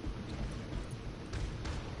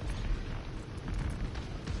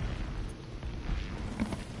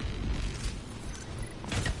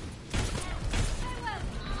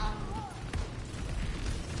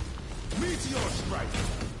 Meteor strike.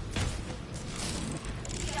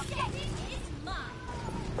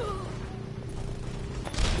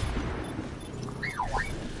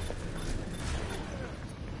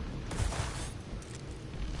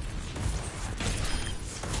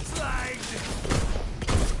 Slide.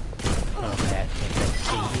 Okay, I think I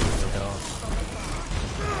see you, though.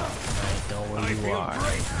 I know where I you feel are.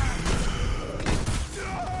 great.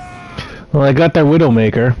 Well, I got that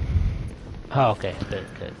Widowmaker. Oh, okay, good,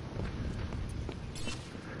 good.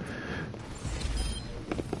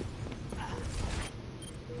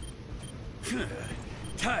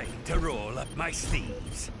 Time to roll up my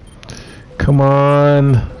sleeves. Come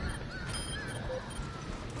on.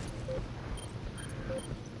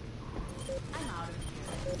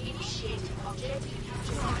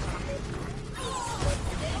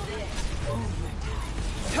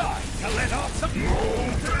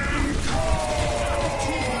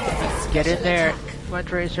 Get in there. Come on,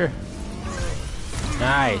 Tracer.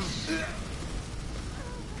 Nice.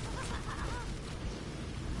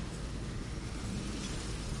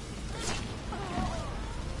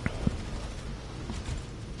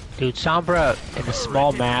 Dude, Sombra in a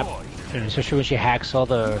small map, and especially when she hacks all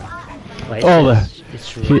the places,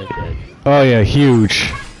 it's really good. Oh yeah,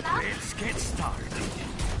 huge. Let's get started.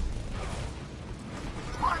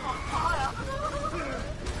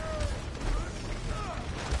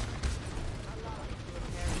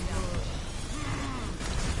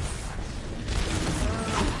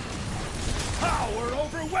 Power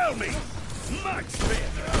overwhelming. Much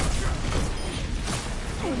better.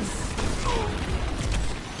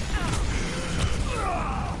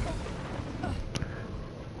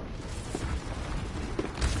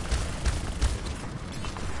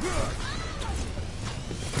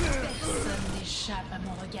 Personne n'échappe à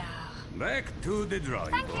mon regard. Back to the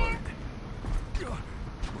drawing board.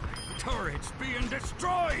 Turrets being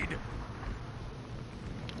destroyed.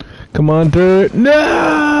 Come on, dirt.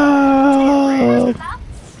 No!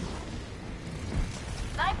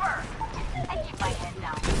 Sniper! I keep my head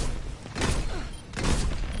down.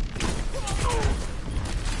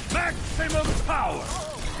 Maximum power.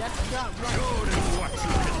 Show them what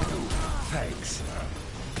you can do. Thanks.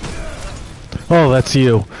 Oh, that's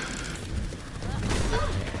you.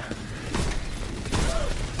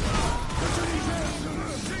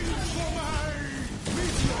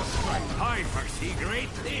 I foresee great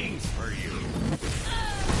things for you.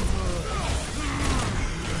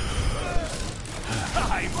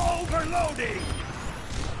 I'm overloading.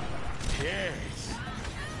 Yes.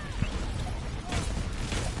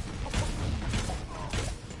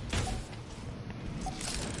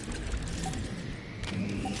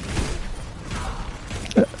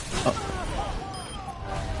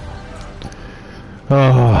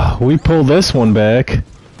 Oh, we pulled this one back.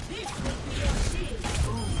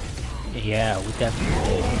 Yeah, we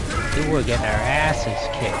definitely did. We were getting our asses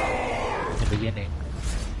kicked at the beginning.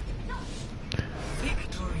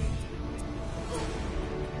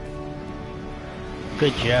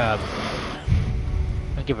 Good job.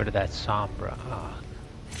 I'll give it to that Sombra. Oh.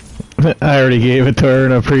 I already gave it to her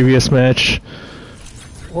in a previous match.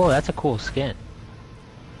 Whoa, that's a cool skin.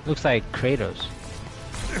 Looks like Kratos.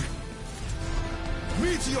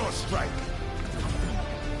 Meteor strike.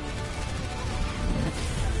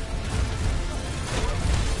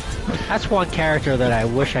 That's one character that I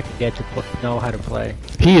wish I could get to know how to play.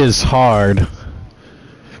 He is hard.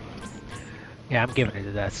 Yeah, I'm giving it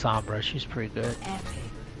to that Sombra. She's pretty good. Epic.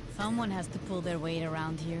 Someone has to pull their weight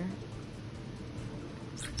around here.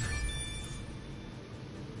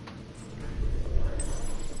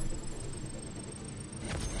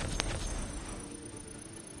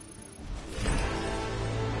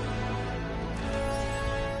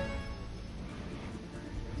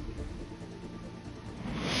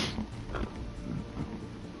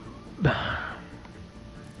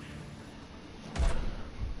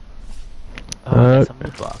 Some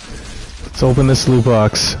loot box. Let's open this loot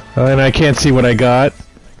box. And I can't see what I got.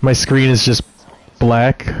 My screen is just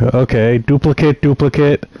black. Okay, duplicate,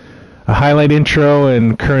 duplicate. A highlight intro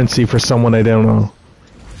and currency for someone I don't know.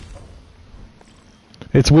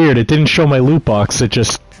 It's weird, it didn't show my loot box, it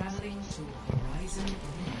just...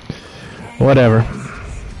 Whatever.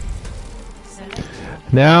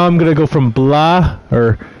 Now I'm gonna go from blah,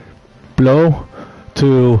 or blow,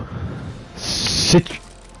 to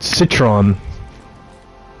citron,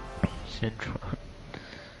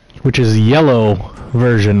 which is yellow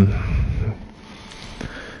version.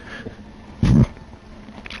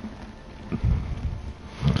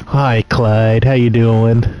 Hi Clyde, how you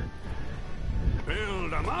doing?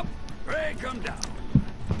 Build them up, break them down.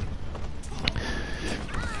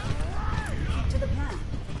 To the plan,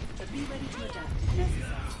 but be ready to adapt if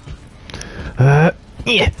necessary.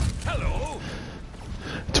 Yeah. Hello.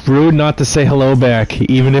 It's rude not to say hello back,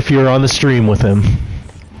 even if you're on the stream with him.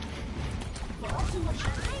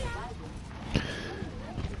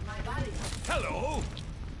 Hello.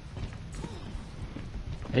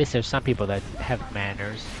 At least there's some people that have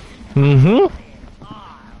manners. Mm-hmm.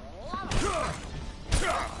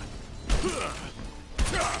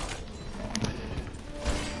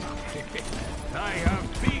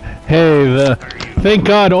 Hey, thank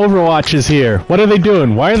God Overwatch is here. What are they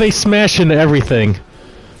doing? Why are they smashing everything?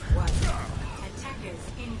 Attackers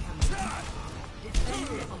incoming.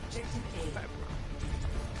 Defend objective A.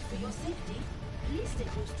 For your safety, please stay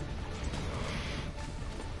close to me.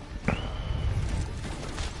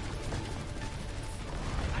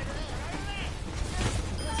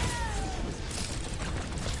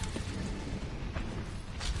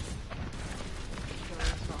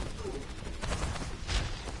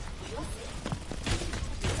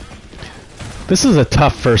 This is a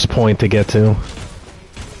tough first point to get to.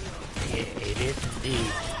 Yeah, it is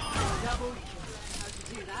indeed.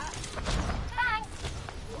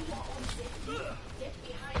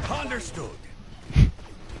 Understood.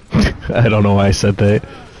 I don't know why I said that.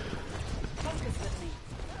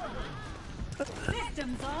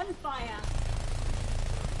 Systems on fire.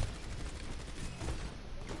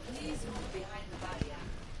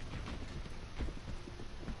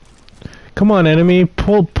 Come on, enemy,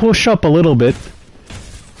 push up a little bit.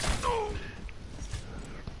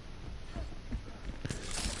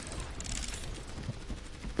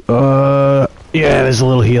 Yeah, there's a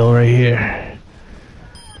little heal right here.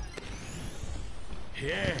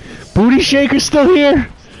 Yeah. Booty Shaker's still here?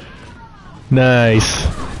 Nice.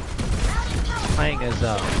 Playing as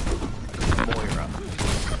Moira.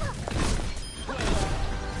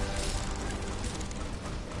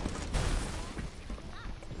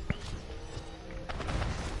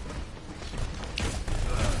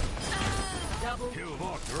 You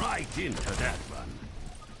walked right into that one.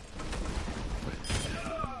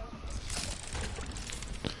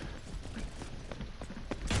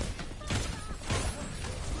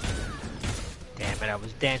 Damn it, I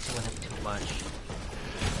was dancing with him too much.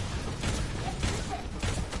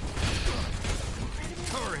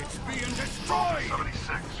 Turrets being destroyed.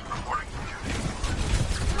 76 reporting for duty.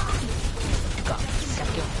 God,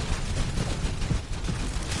 second.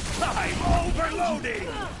 I'm overloading.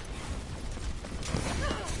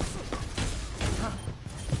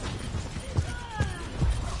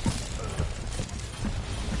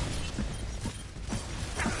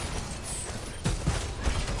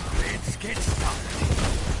 Let's get started.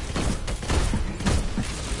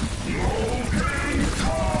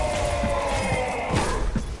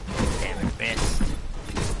 Damn it, missed.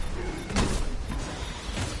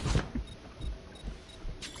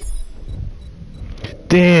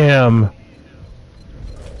 Damn.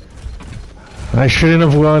 I shouldn't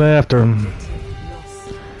have gone after him.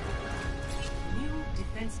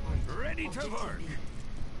 Ready to work.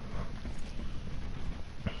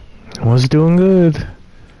 I was doing good.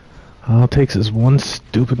 All it takes is one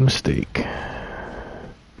stupid mistake.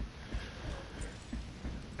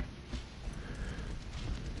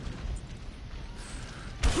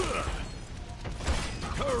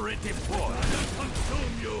 Turret deployed.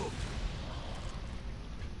 Consume you.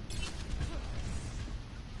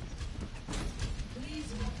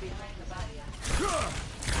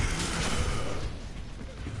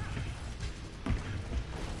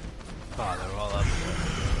 Oh, they're all up.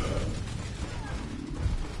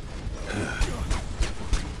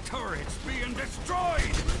 Turrets being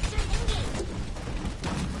destroyed.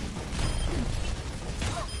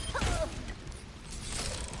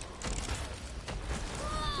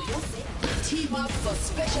 Team up for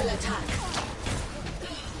special attack.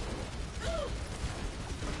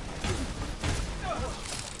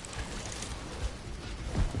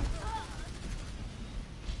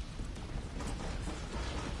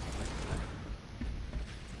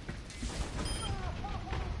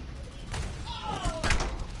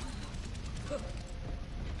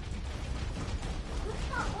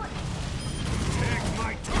 Take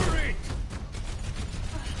my turret.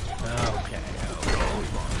 Okay.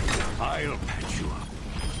 I'll patch you up.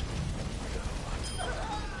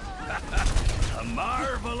 A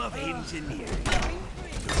marvel of engineering.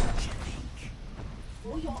 Don't you think?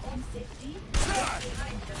 For your own safety,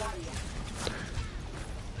 behind the barrier.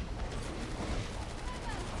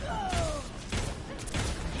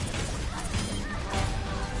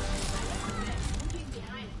 Moving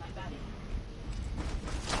behind my barrier.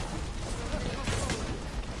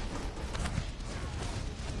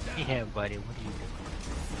 Yeah, buddy, what are you doing?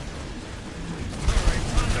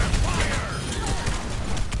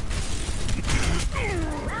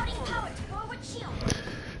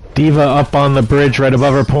 Diva up on the bridge right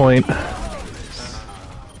above her point.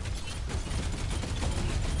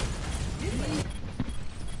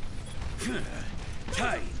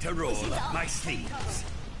 Time to roll up my sleeves.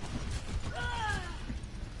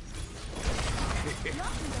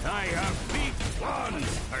 I have big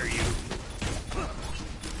plans for you.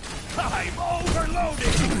 I'm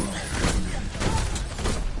overloading.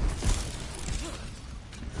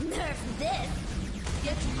 Nerf this!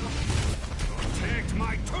 Get to Protect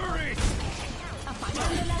my turret.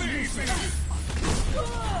 Baby.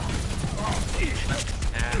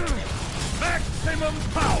 Maximum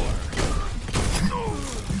power.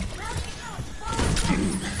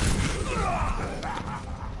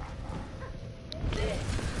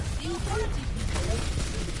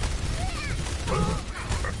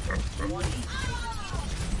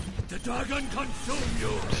 The dog and consume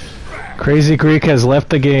you. Crazy Greek has left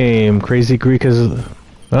the game. Crazy Greek has...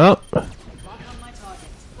 Oh. Show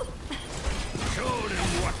them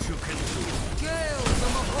what you can do.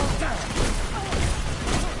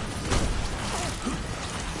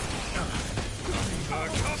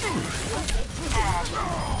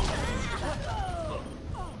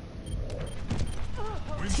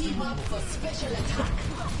 Team up for special attack.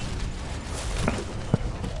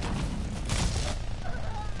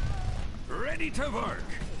 Ready to work.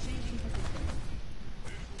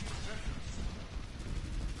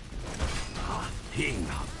 King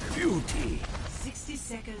of beauty. 60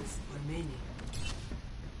 seconds remaining.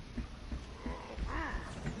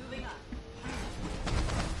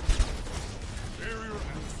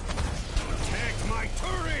 Attack my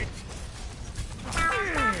turret.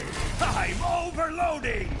 I'm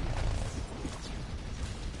overloading.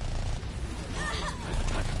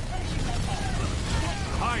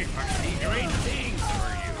 I foresee great things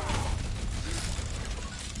for you.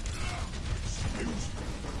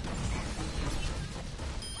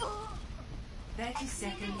 30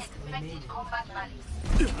 seconds remaining.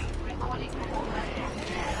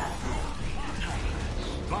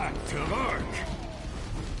 Back to work.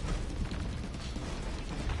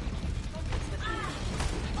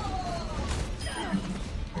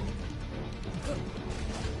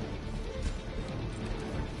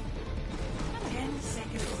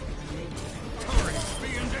 Turret's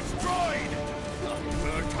being destroyed.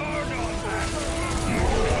 Turn on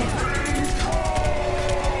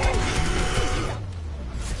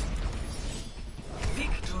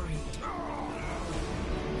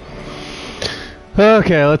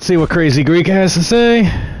Okay, let's see what Crazy Greek has to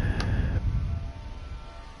say.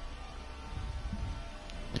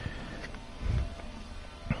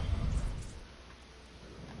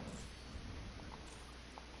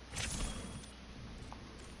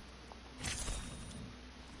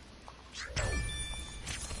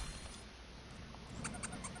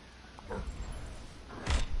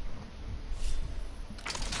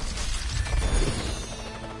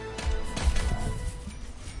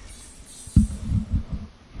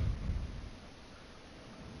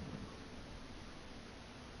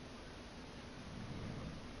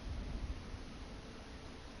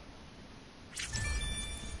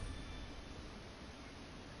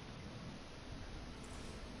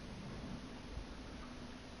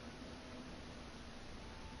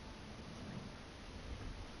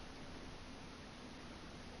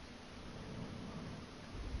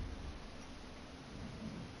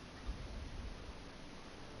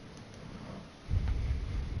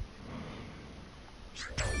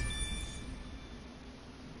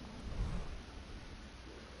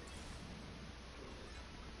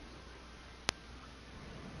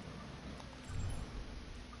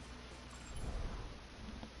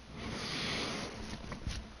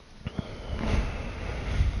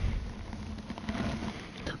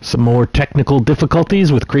 Some more technical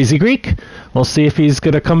difficulties with Crazy Greek. We'll see if he's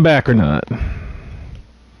going to come back or not.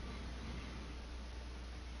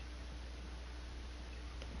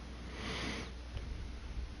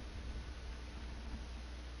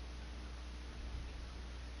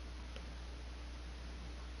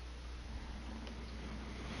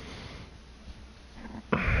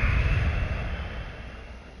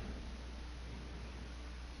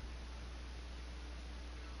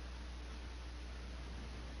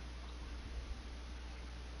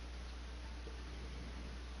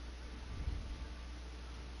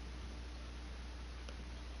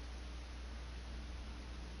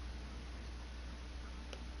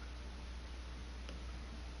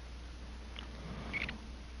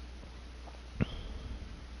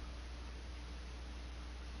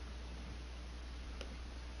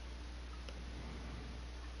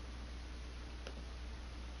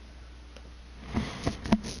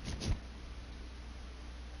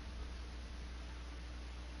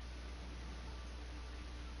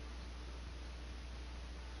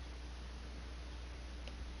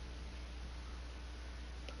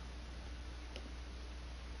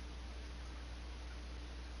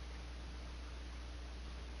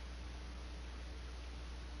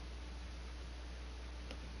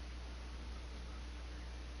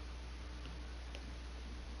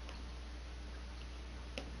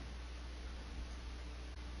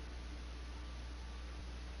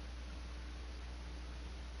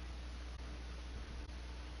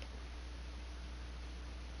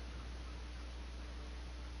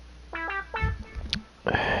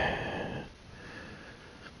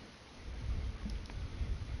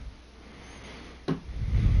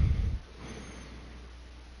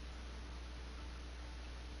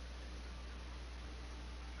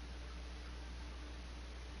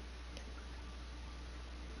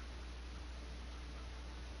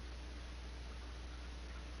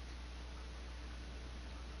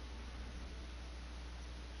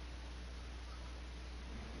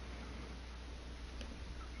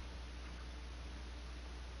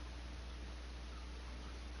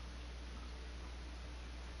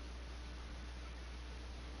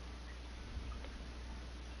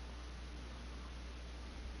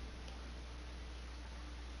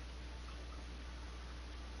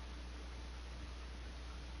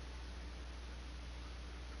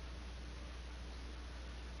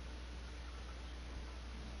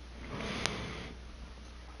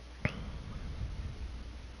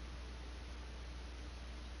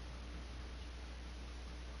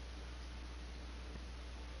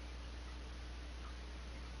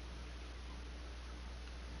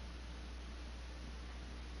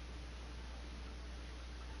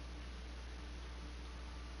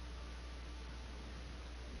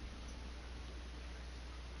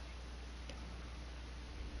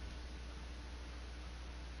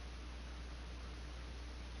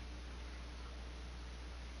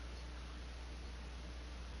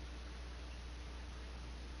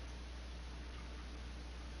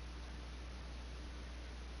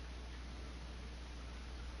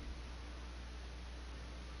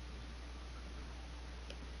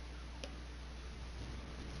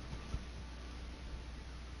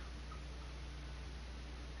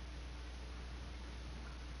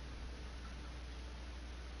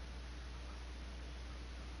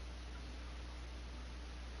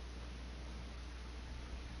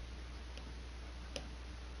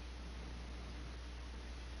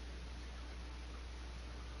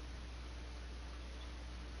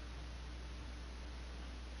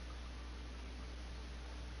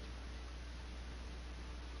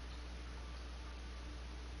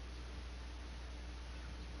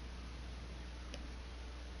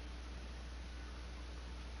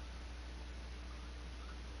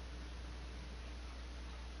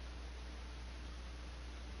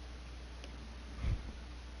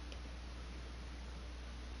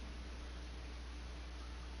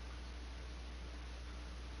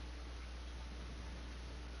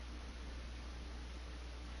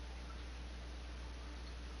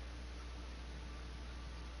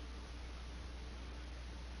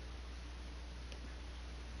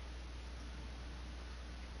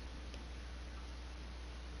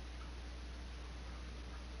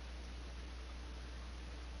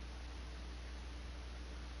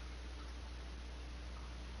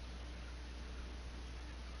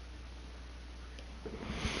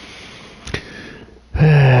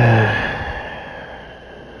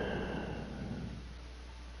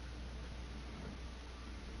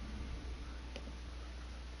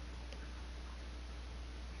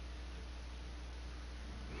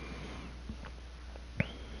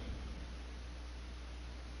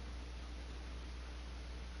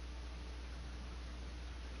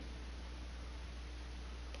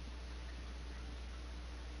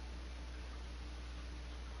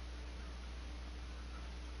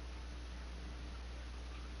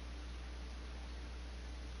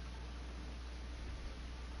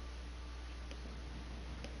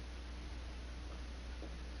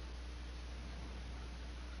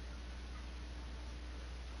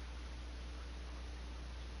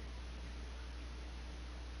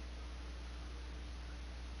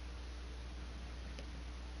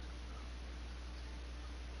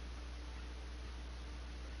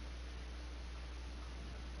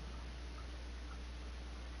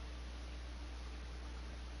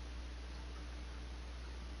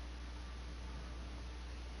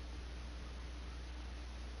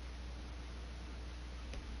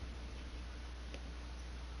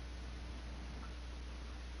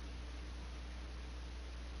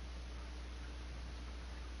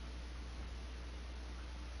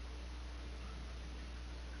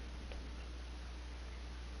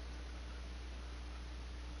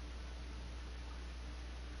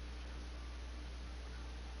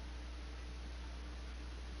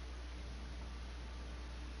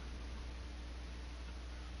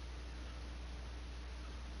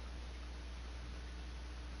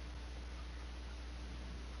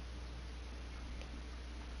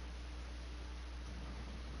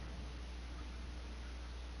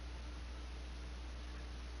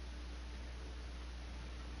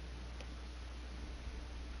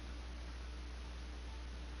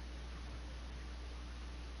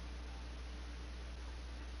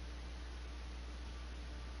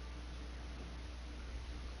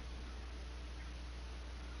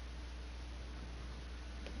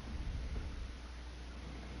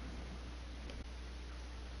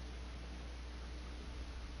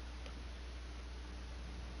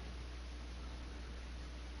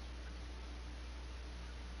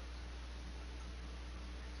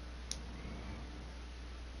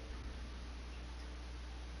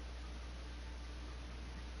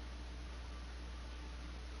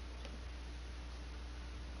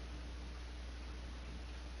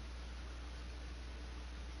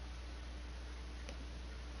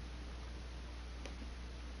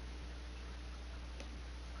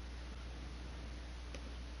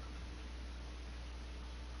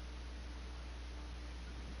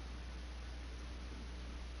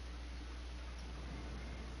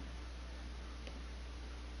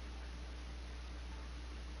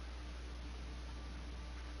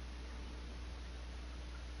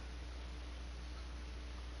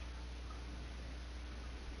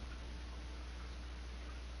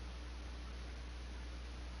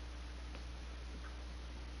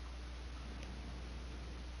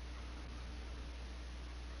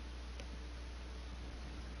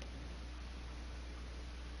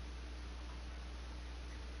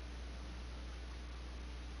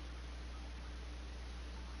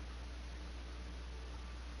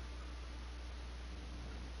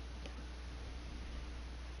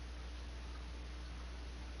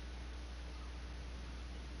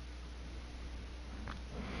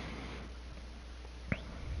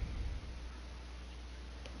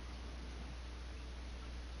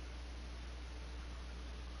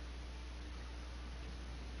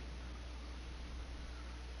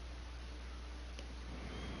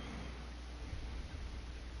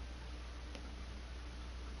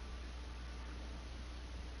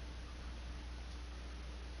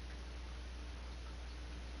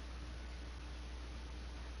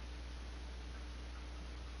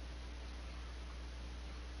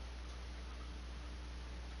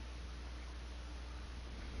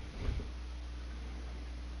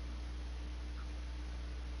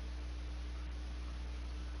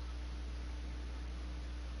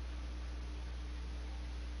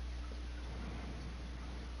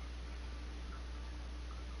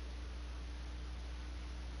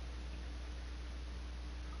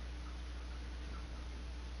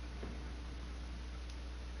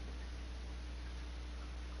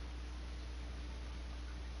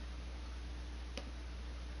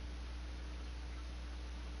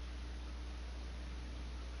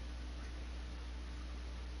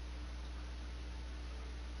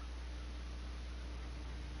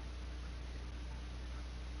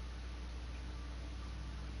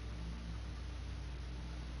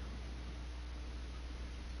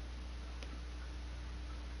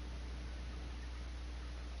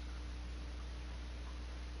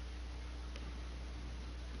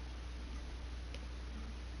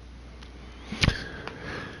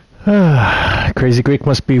 Crazy Greek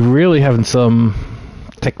must be really having some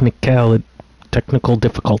technical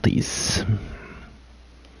difficulties.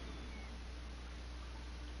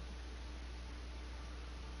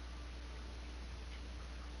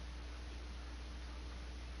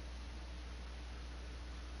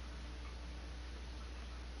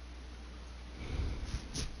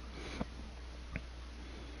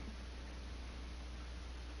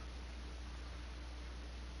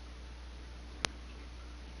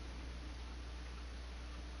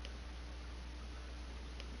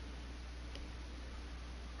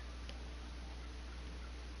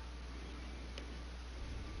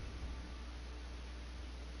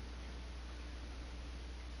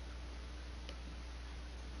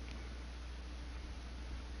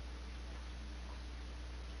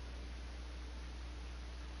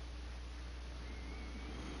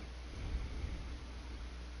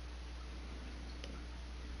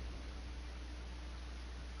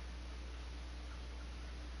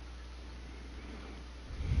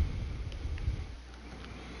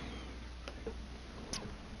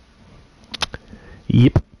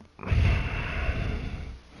 Yep.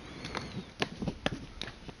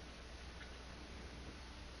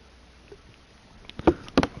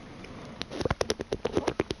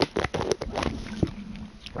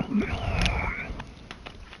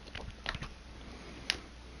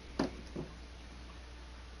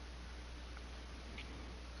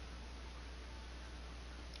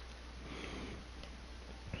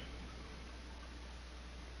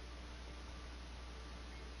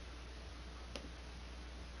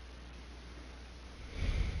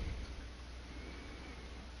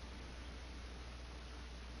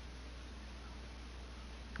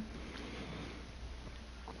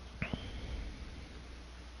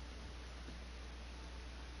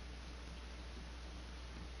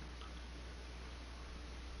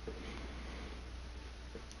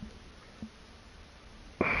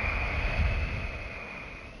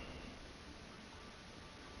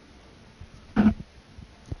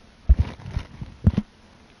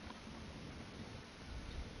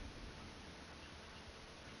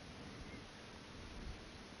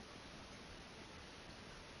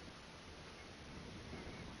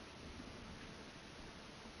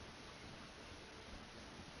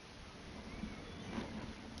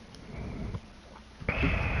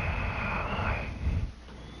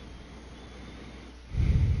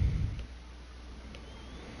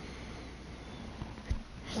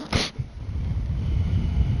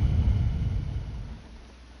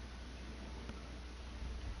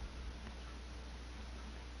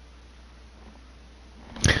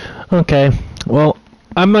 Okay, well,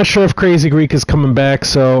 I'm not sure if Crazy Greek is coming back,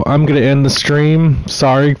 so I'm going to end the stream.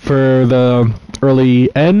 Sorry for the early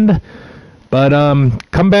end, but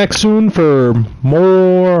come back soon for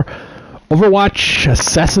more Overwatch,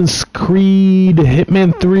 Assassin's Creed,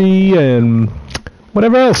 Hitman 3, and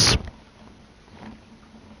whatever else.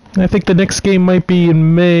 I think the next game might be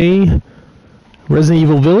in May. Resident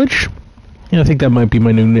Evil Village? Yeah, I think that might be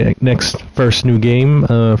my new first new game,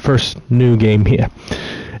 yeah.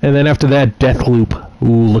 And then after that, Deathloop.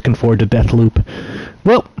 Ooh, looking forward to Deathloop.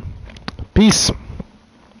 Well, peace.